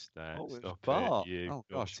now, Stan. Stop it, you. Oh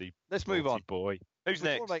gosh, let's move on. Boy, who's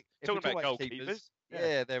next? Talking about goalkeepers.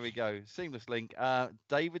 Yeah, there we go. Seamless link.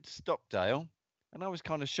 David Stockdale, and I was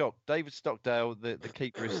kind of shocked. David Stockdale, the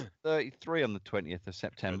keeper, is 33 on the 20th of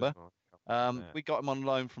September. We got him on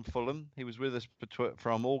loan from Fulham. He was with us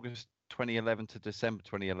from August 2011 to December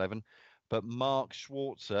 2011. But Mark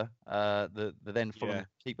Schwarzer, the then Fulham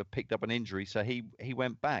keeper, picked up an injury, so he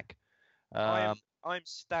went back. I'm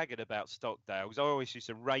staggered about Stockdale because I always used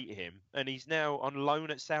to rate him, and he's now on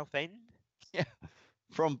loan at Southend. Yeah,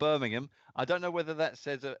 from Birmingham. I don't know whether that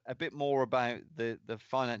says a bit more about the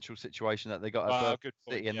financial situation that they got at Birmingham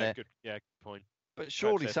City in there. Good point. But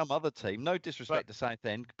surely some other team, no disrespect to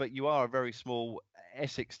Southend, but you are a very small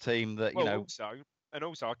Essex team that,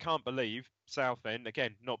 Also, I can't believe Southend,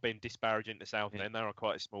 again, not being disparaging to Southend, they're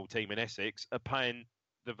quite a small team in Essex, are paying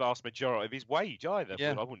the vast majority of his wage either.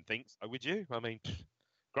 Yeah. I wouldn't think so, would you? I mean,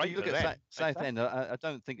 great. You look at Southend. I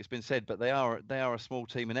don't think it's been said, but they are a small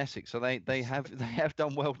team in Essex, so they have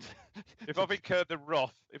done well. If I've incurred the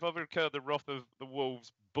wrath of the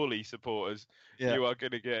Wolves bully supporters, you are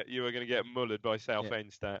going to get mullered by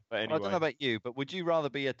Southend stat. But anyway, I don't know about you, but would you rather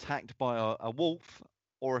be attacked by a wolf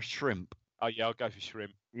or a shrimp? Oh yeah, I'll go for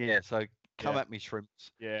shrimp. Yeah, so come at me,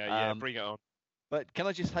 shrimps. Yeah, bring it on. But can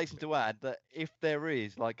I just hasten to add that if there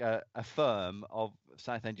is like a firm of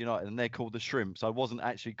Southend United and they're called the Shrimps, I wasn't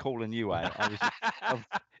actually calling you out.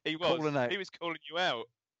 He was calling you out.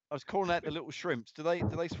 I was calling out the little shrimps. Do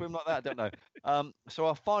they swim like that? I don't know. So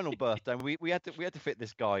our final birthday, we had to fit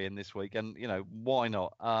this guy in this week, and why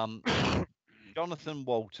not? Jonathan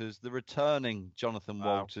Walters, the returning Jonathan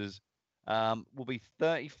Walters, will be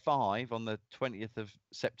 35 on the 20th of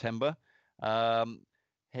September.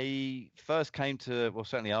 He first came to,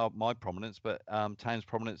 certainly my prominence, but Town's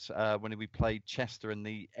prominence when we played Chester in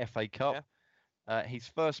the FA Cup. Yeah. His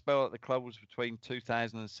first spell at the club was between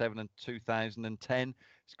 2007 and 2010.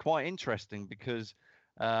 It's quite interesting because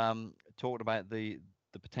talking about the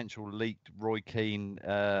the potential leaked Roy Keane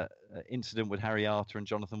incident with Harry Arter and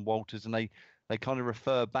Jonathan Walters, and they kind of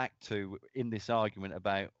refer back to in this argument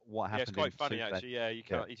about what happened. Yeah, it's quite funny Superleague. actually. Yeah, you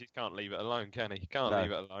just can't leave it alone, can he? You can't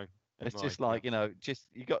leave it alone. It's just like, you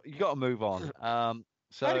got to move on.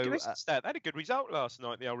 So they had a good result last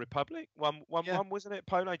night. The Old Republic 1-1, wasn't it?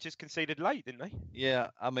 Polo just conceded late, didn't they? Yeah,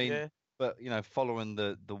 I mean, but following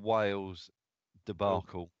the Wales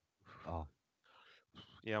debacle. Oh.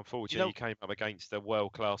 Yeah, unfortunately, you came up against a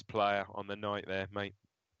world-class player on the night there, mate.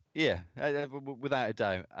 Yeah, without a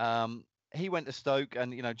doubt. He went to Stoke,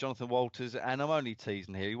 and Jonathan Walters, and I'm only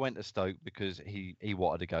teasing here. He went to Stoke because he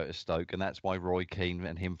wanted to go to Stoke, and that's why Roy Keane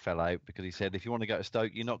and him fell out, because he said, if you want to go to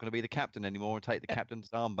Stoke, you're not going to be the captain anymore and take the captain's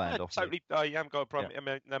armband off. Totally, you haven't got a problem. I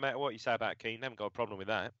mean, no matter what you say about Keane, you haven't got a problem with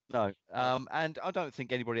that. No, and I don't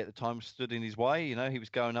think anybody at the time stood in his way. He was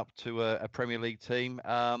going up to a Premier League team.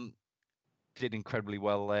 Did incredibly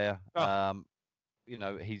well there.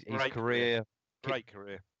 His career. Great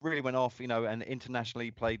career. Really went off, and internationally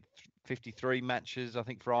played 53 matches, I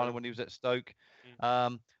think, for Ireland when he was at Stoke.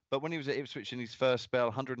 But when he was at Ipswich in his first spell,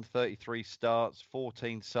 133 starts,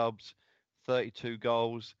 14 subs, 32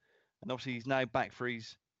 goals. And obviously he's now back for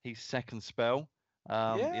his second spell.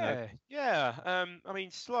 I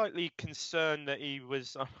mean, slightly concerned that he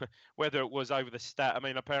was, whether it was over the stat. I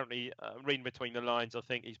mean, apparently, reading between the lines, I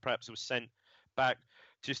think he perhaps was sent back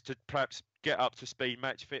just to perhaps get up to speed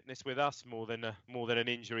match fitness with us more than an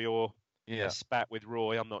injury or a spat with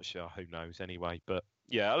Roy. I'm not sure. Who knows anyway? But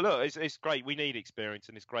yeah, look, it's great. We need experience,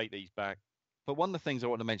 and it's great that he's back. But one of the things I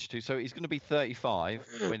want to mention too, so he's going to be 35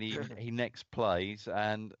 when he next plays,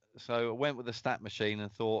 and so I went with the stat machine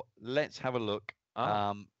and thought, let's have a look.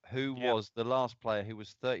 Who was the last player who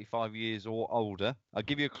was 35 years or older? I'll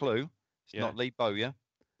give you a clue. It's not Lee Bowyer.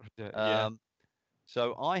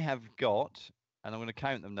 So I have got, and I'm going to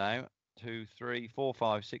count them now, 2, 3, 4,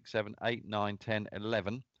 5, 6, 7, 8, 9, 10,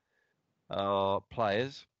 11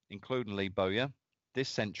 players, including Lee Bowyer, this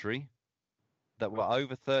century, that were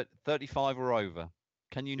over 35 or over.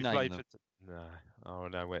 Can you name them? No, I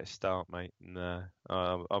don't know where to start, mate. No,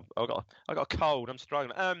 I got a cold. I'm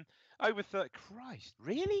struggling. Over 30. Christ,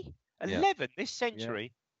 really? 11 this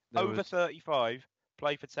century. Over 35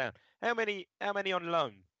 play for Town. How many on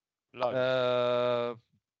loan? Most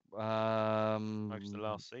of the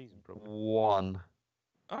last season, probably. 1.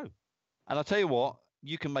 Oh, and I'll tell you what,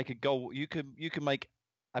 you can make a goal. You can make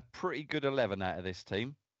a pretty good 11 out of this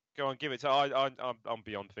team. Go on, give it to. I'm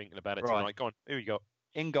beyond thinking about it tonight. Go on, who you got?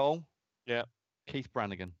 In goal. Yeah. Keith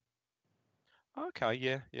Brannigan. Okay,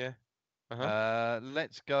 yeah.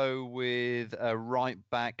 Let's go with a right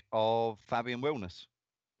back of Fabian Wilness.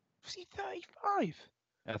 Was he 35?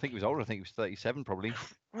 I think he was older. I think he was 37 probably.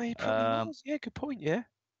 Well, he probably was. Yeah, good point, yeah.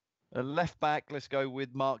 Left back, let's go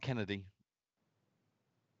with Mark Kennedy.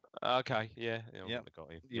 Okay, yeah.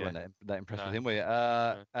 Got him. You weren't that impressed with him, were you?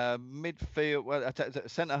 Midfield,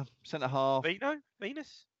 centre half.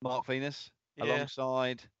 Venus? Mark Venus,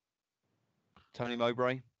 alongside Tony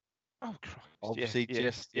Mowbray. Oh, Christ. Obviously,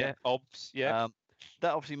 Obs, yeah.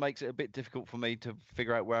 That obviously makes it a bit difficult for me to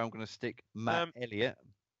figure out where I'm going to stick Matt Elliott.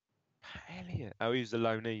 Elliott. Oh, he was the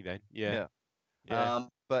loanee then. Yeah.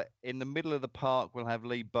 But in the middle of the park, we'll have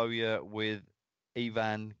Lee Bowyer with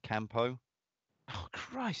Ivan Campo. Oh,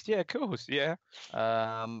 Christ. Yeah, of course. Yeah.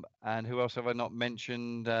 And who else have I not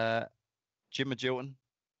mentioned? Jim Magilton.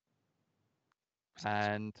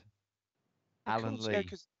 And Alan Lee.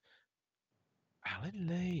 Yeah, Alan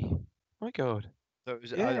Lee. My God. So it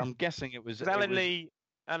was, I'm guessing it was Alan Lee.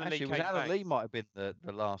 Alan Lee might have been the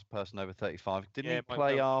last person over 35. Didn't he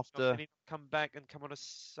play after? Did he come back and come on a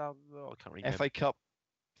sub? I can't remember. FA Cup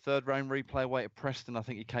third round replay away at Preston. I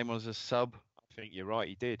think he came on as a sub. I think you're right.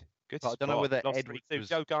 He did. Good. I don't know whether Edwards was...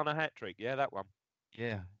 Joe Garner hat trick. Yeah, that one.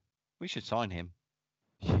 Yeah, we should sign him.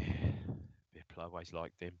 Yeah, I always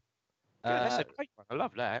liked him. Yeah, that's a great one. I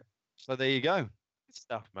love that. So there you go. Good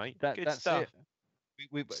stuff, mate. That's stuff.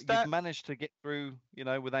 You've managed to get through,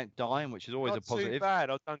 without dying, which is always Not a positive. Too bad.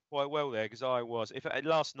 I've done quite well there because I was. If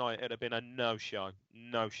last night it'd have been a no show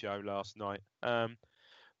last night.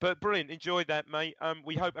 But brilliant, enjoyed that, mate.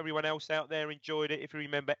 We hope everyone else out there enjoyed it. If you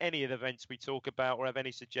remember any of the events we talk about or have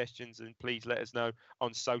any suggestions, then please let us know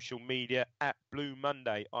on social media at Blue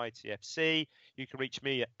Monday ITFC. You can reach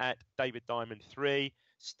me at David Diamond 3.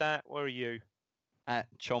 Stat, where are you? At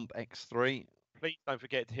ChompX3. Please don't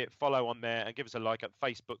forget to hit follow on there and give us a like at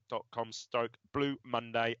facebook.com/Blue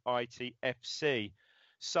Monday ITFC.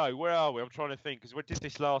 So where are we? I'm trying to think because we did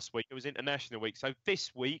this last week. It was International Week. So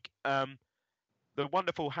this week, the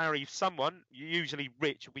wonderful Harry, usually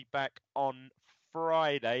Rich, will be back on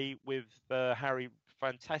Friday with Harry.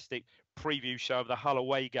 Fantastic preview show of the Hull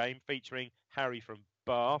away game featuring Harry from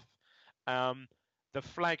Bath. The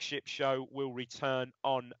flagship show will return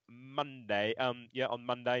on Monday. On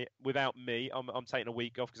Monday without me. I'm taking a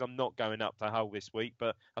week off because I'm not going up to Hull this week,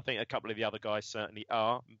 but I think a couple of the other guys certainly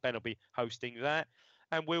are. Ben will be hosting that.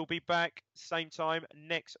 And we'll be back same time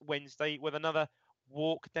next Wednesday with another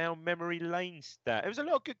walk down memory lane stat. It was a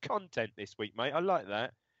lot of good content this week, mate. I like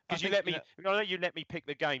that. Because you let me pick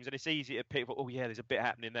the games, and it's easy to pick. Oh yeah, there's a bit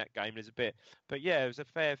happening in that game. There's a bit, but yeah, it was a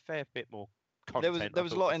fair bit more content. There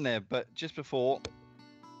was a lot in there, but just before,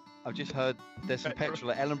 I've just heard there's some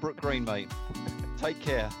petrol at Ellenbrook Green, mate. Take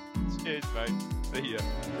care. Cheers, mate. See ya.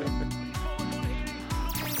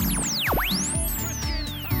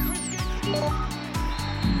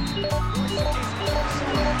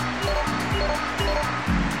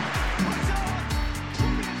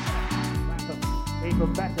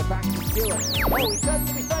 Even better back to Stewart. Oh, he turns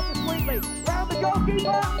to defender sweetly. Round the goalkeeper.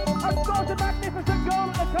 And scores a magnificent goal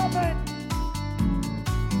at the top end.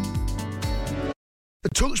 The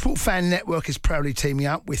TalkSport Fan Network is proudly teaming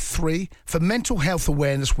up with 3 for Mental Health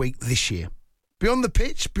Awareness Week this year. Beyond the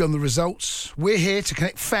pitch, beyond the results, we're here to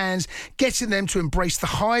connect fans, getting them to embrace the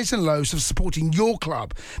highs and lows of supporting your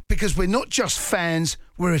club, because we're not just fans,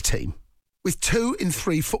 we're a team. With 2 in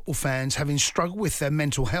 3 football fans having struggled with their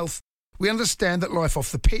mental health, we understand that life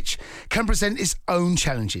off the pitch can present its own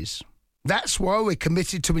challenges. That's why we're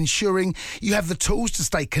committed to ensuring you have the tools to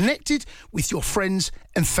stay connected with your friends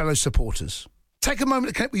and fellow supporters. Take a moment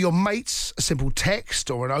to connect with your mates. A simple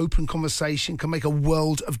text or an open conversation can make a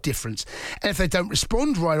world of difference. And if they don't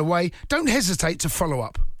respond right away, don't hesitate to follow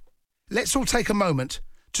up. Let's all take a moment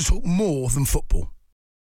to talk more than football.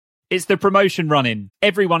 It's the promotion run-in.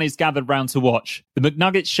 Everyone is gathered round to watch. The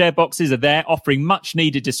McNuggets share boxes are there, offering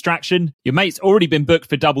much-needed distraction. Your mate's already been booked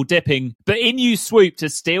for double dipping, but in you swoop to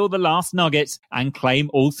steal the last nugget and claim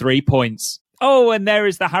all 3 points. Oh, and there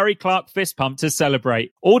is the Harry Clark fist pump to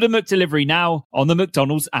celebrate. Order McDelivery now on the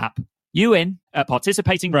McDonald's app. You in at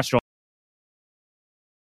participating restaurants.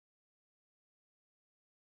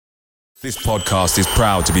 This podcast is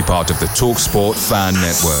proud to be part of the TalkSport Fan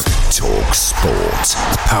Network. TalkSport.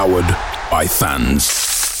 Powered by fans.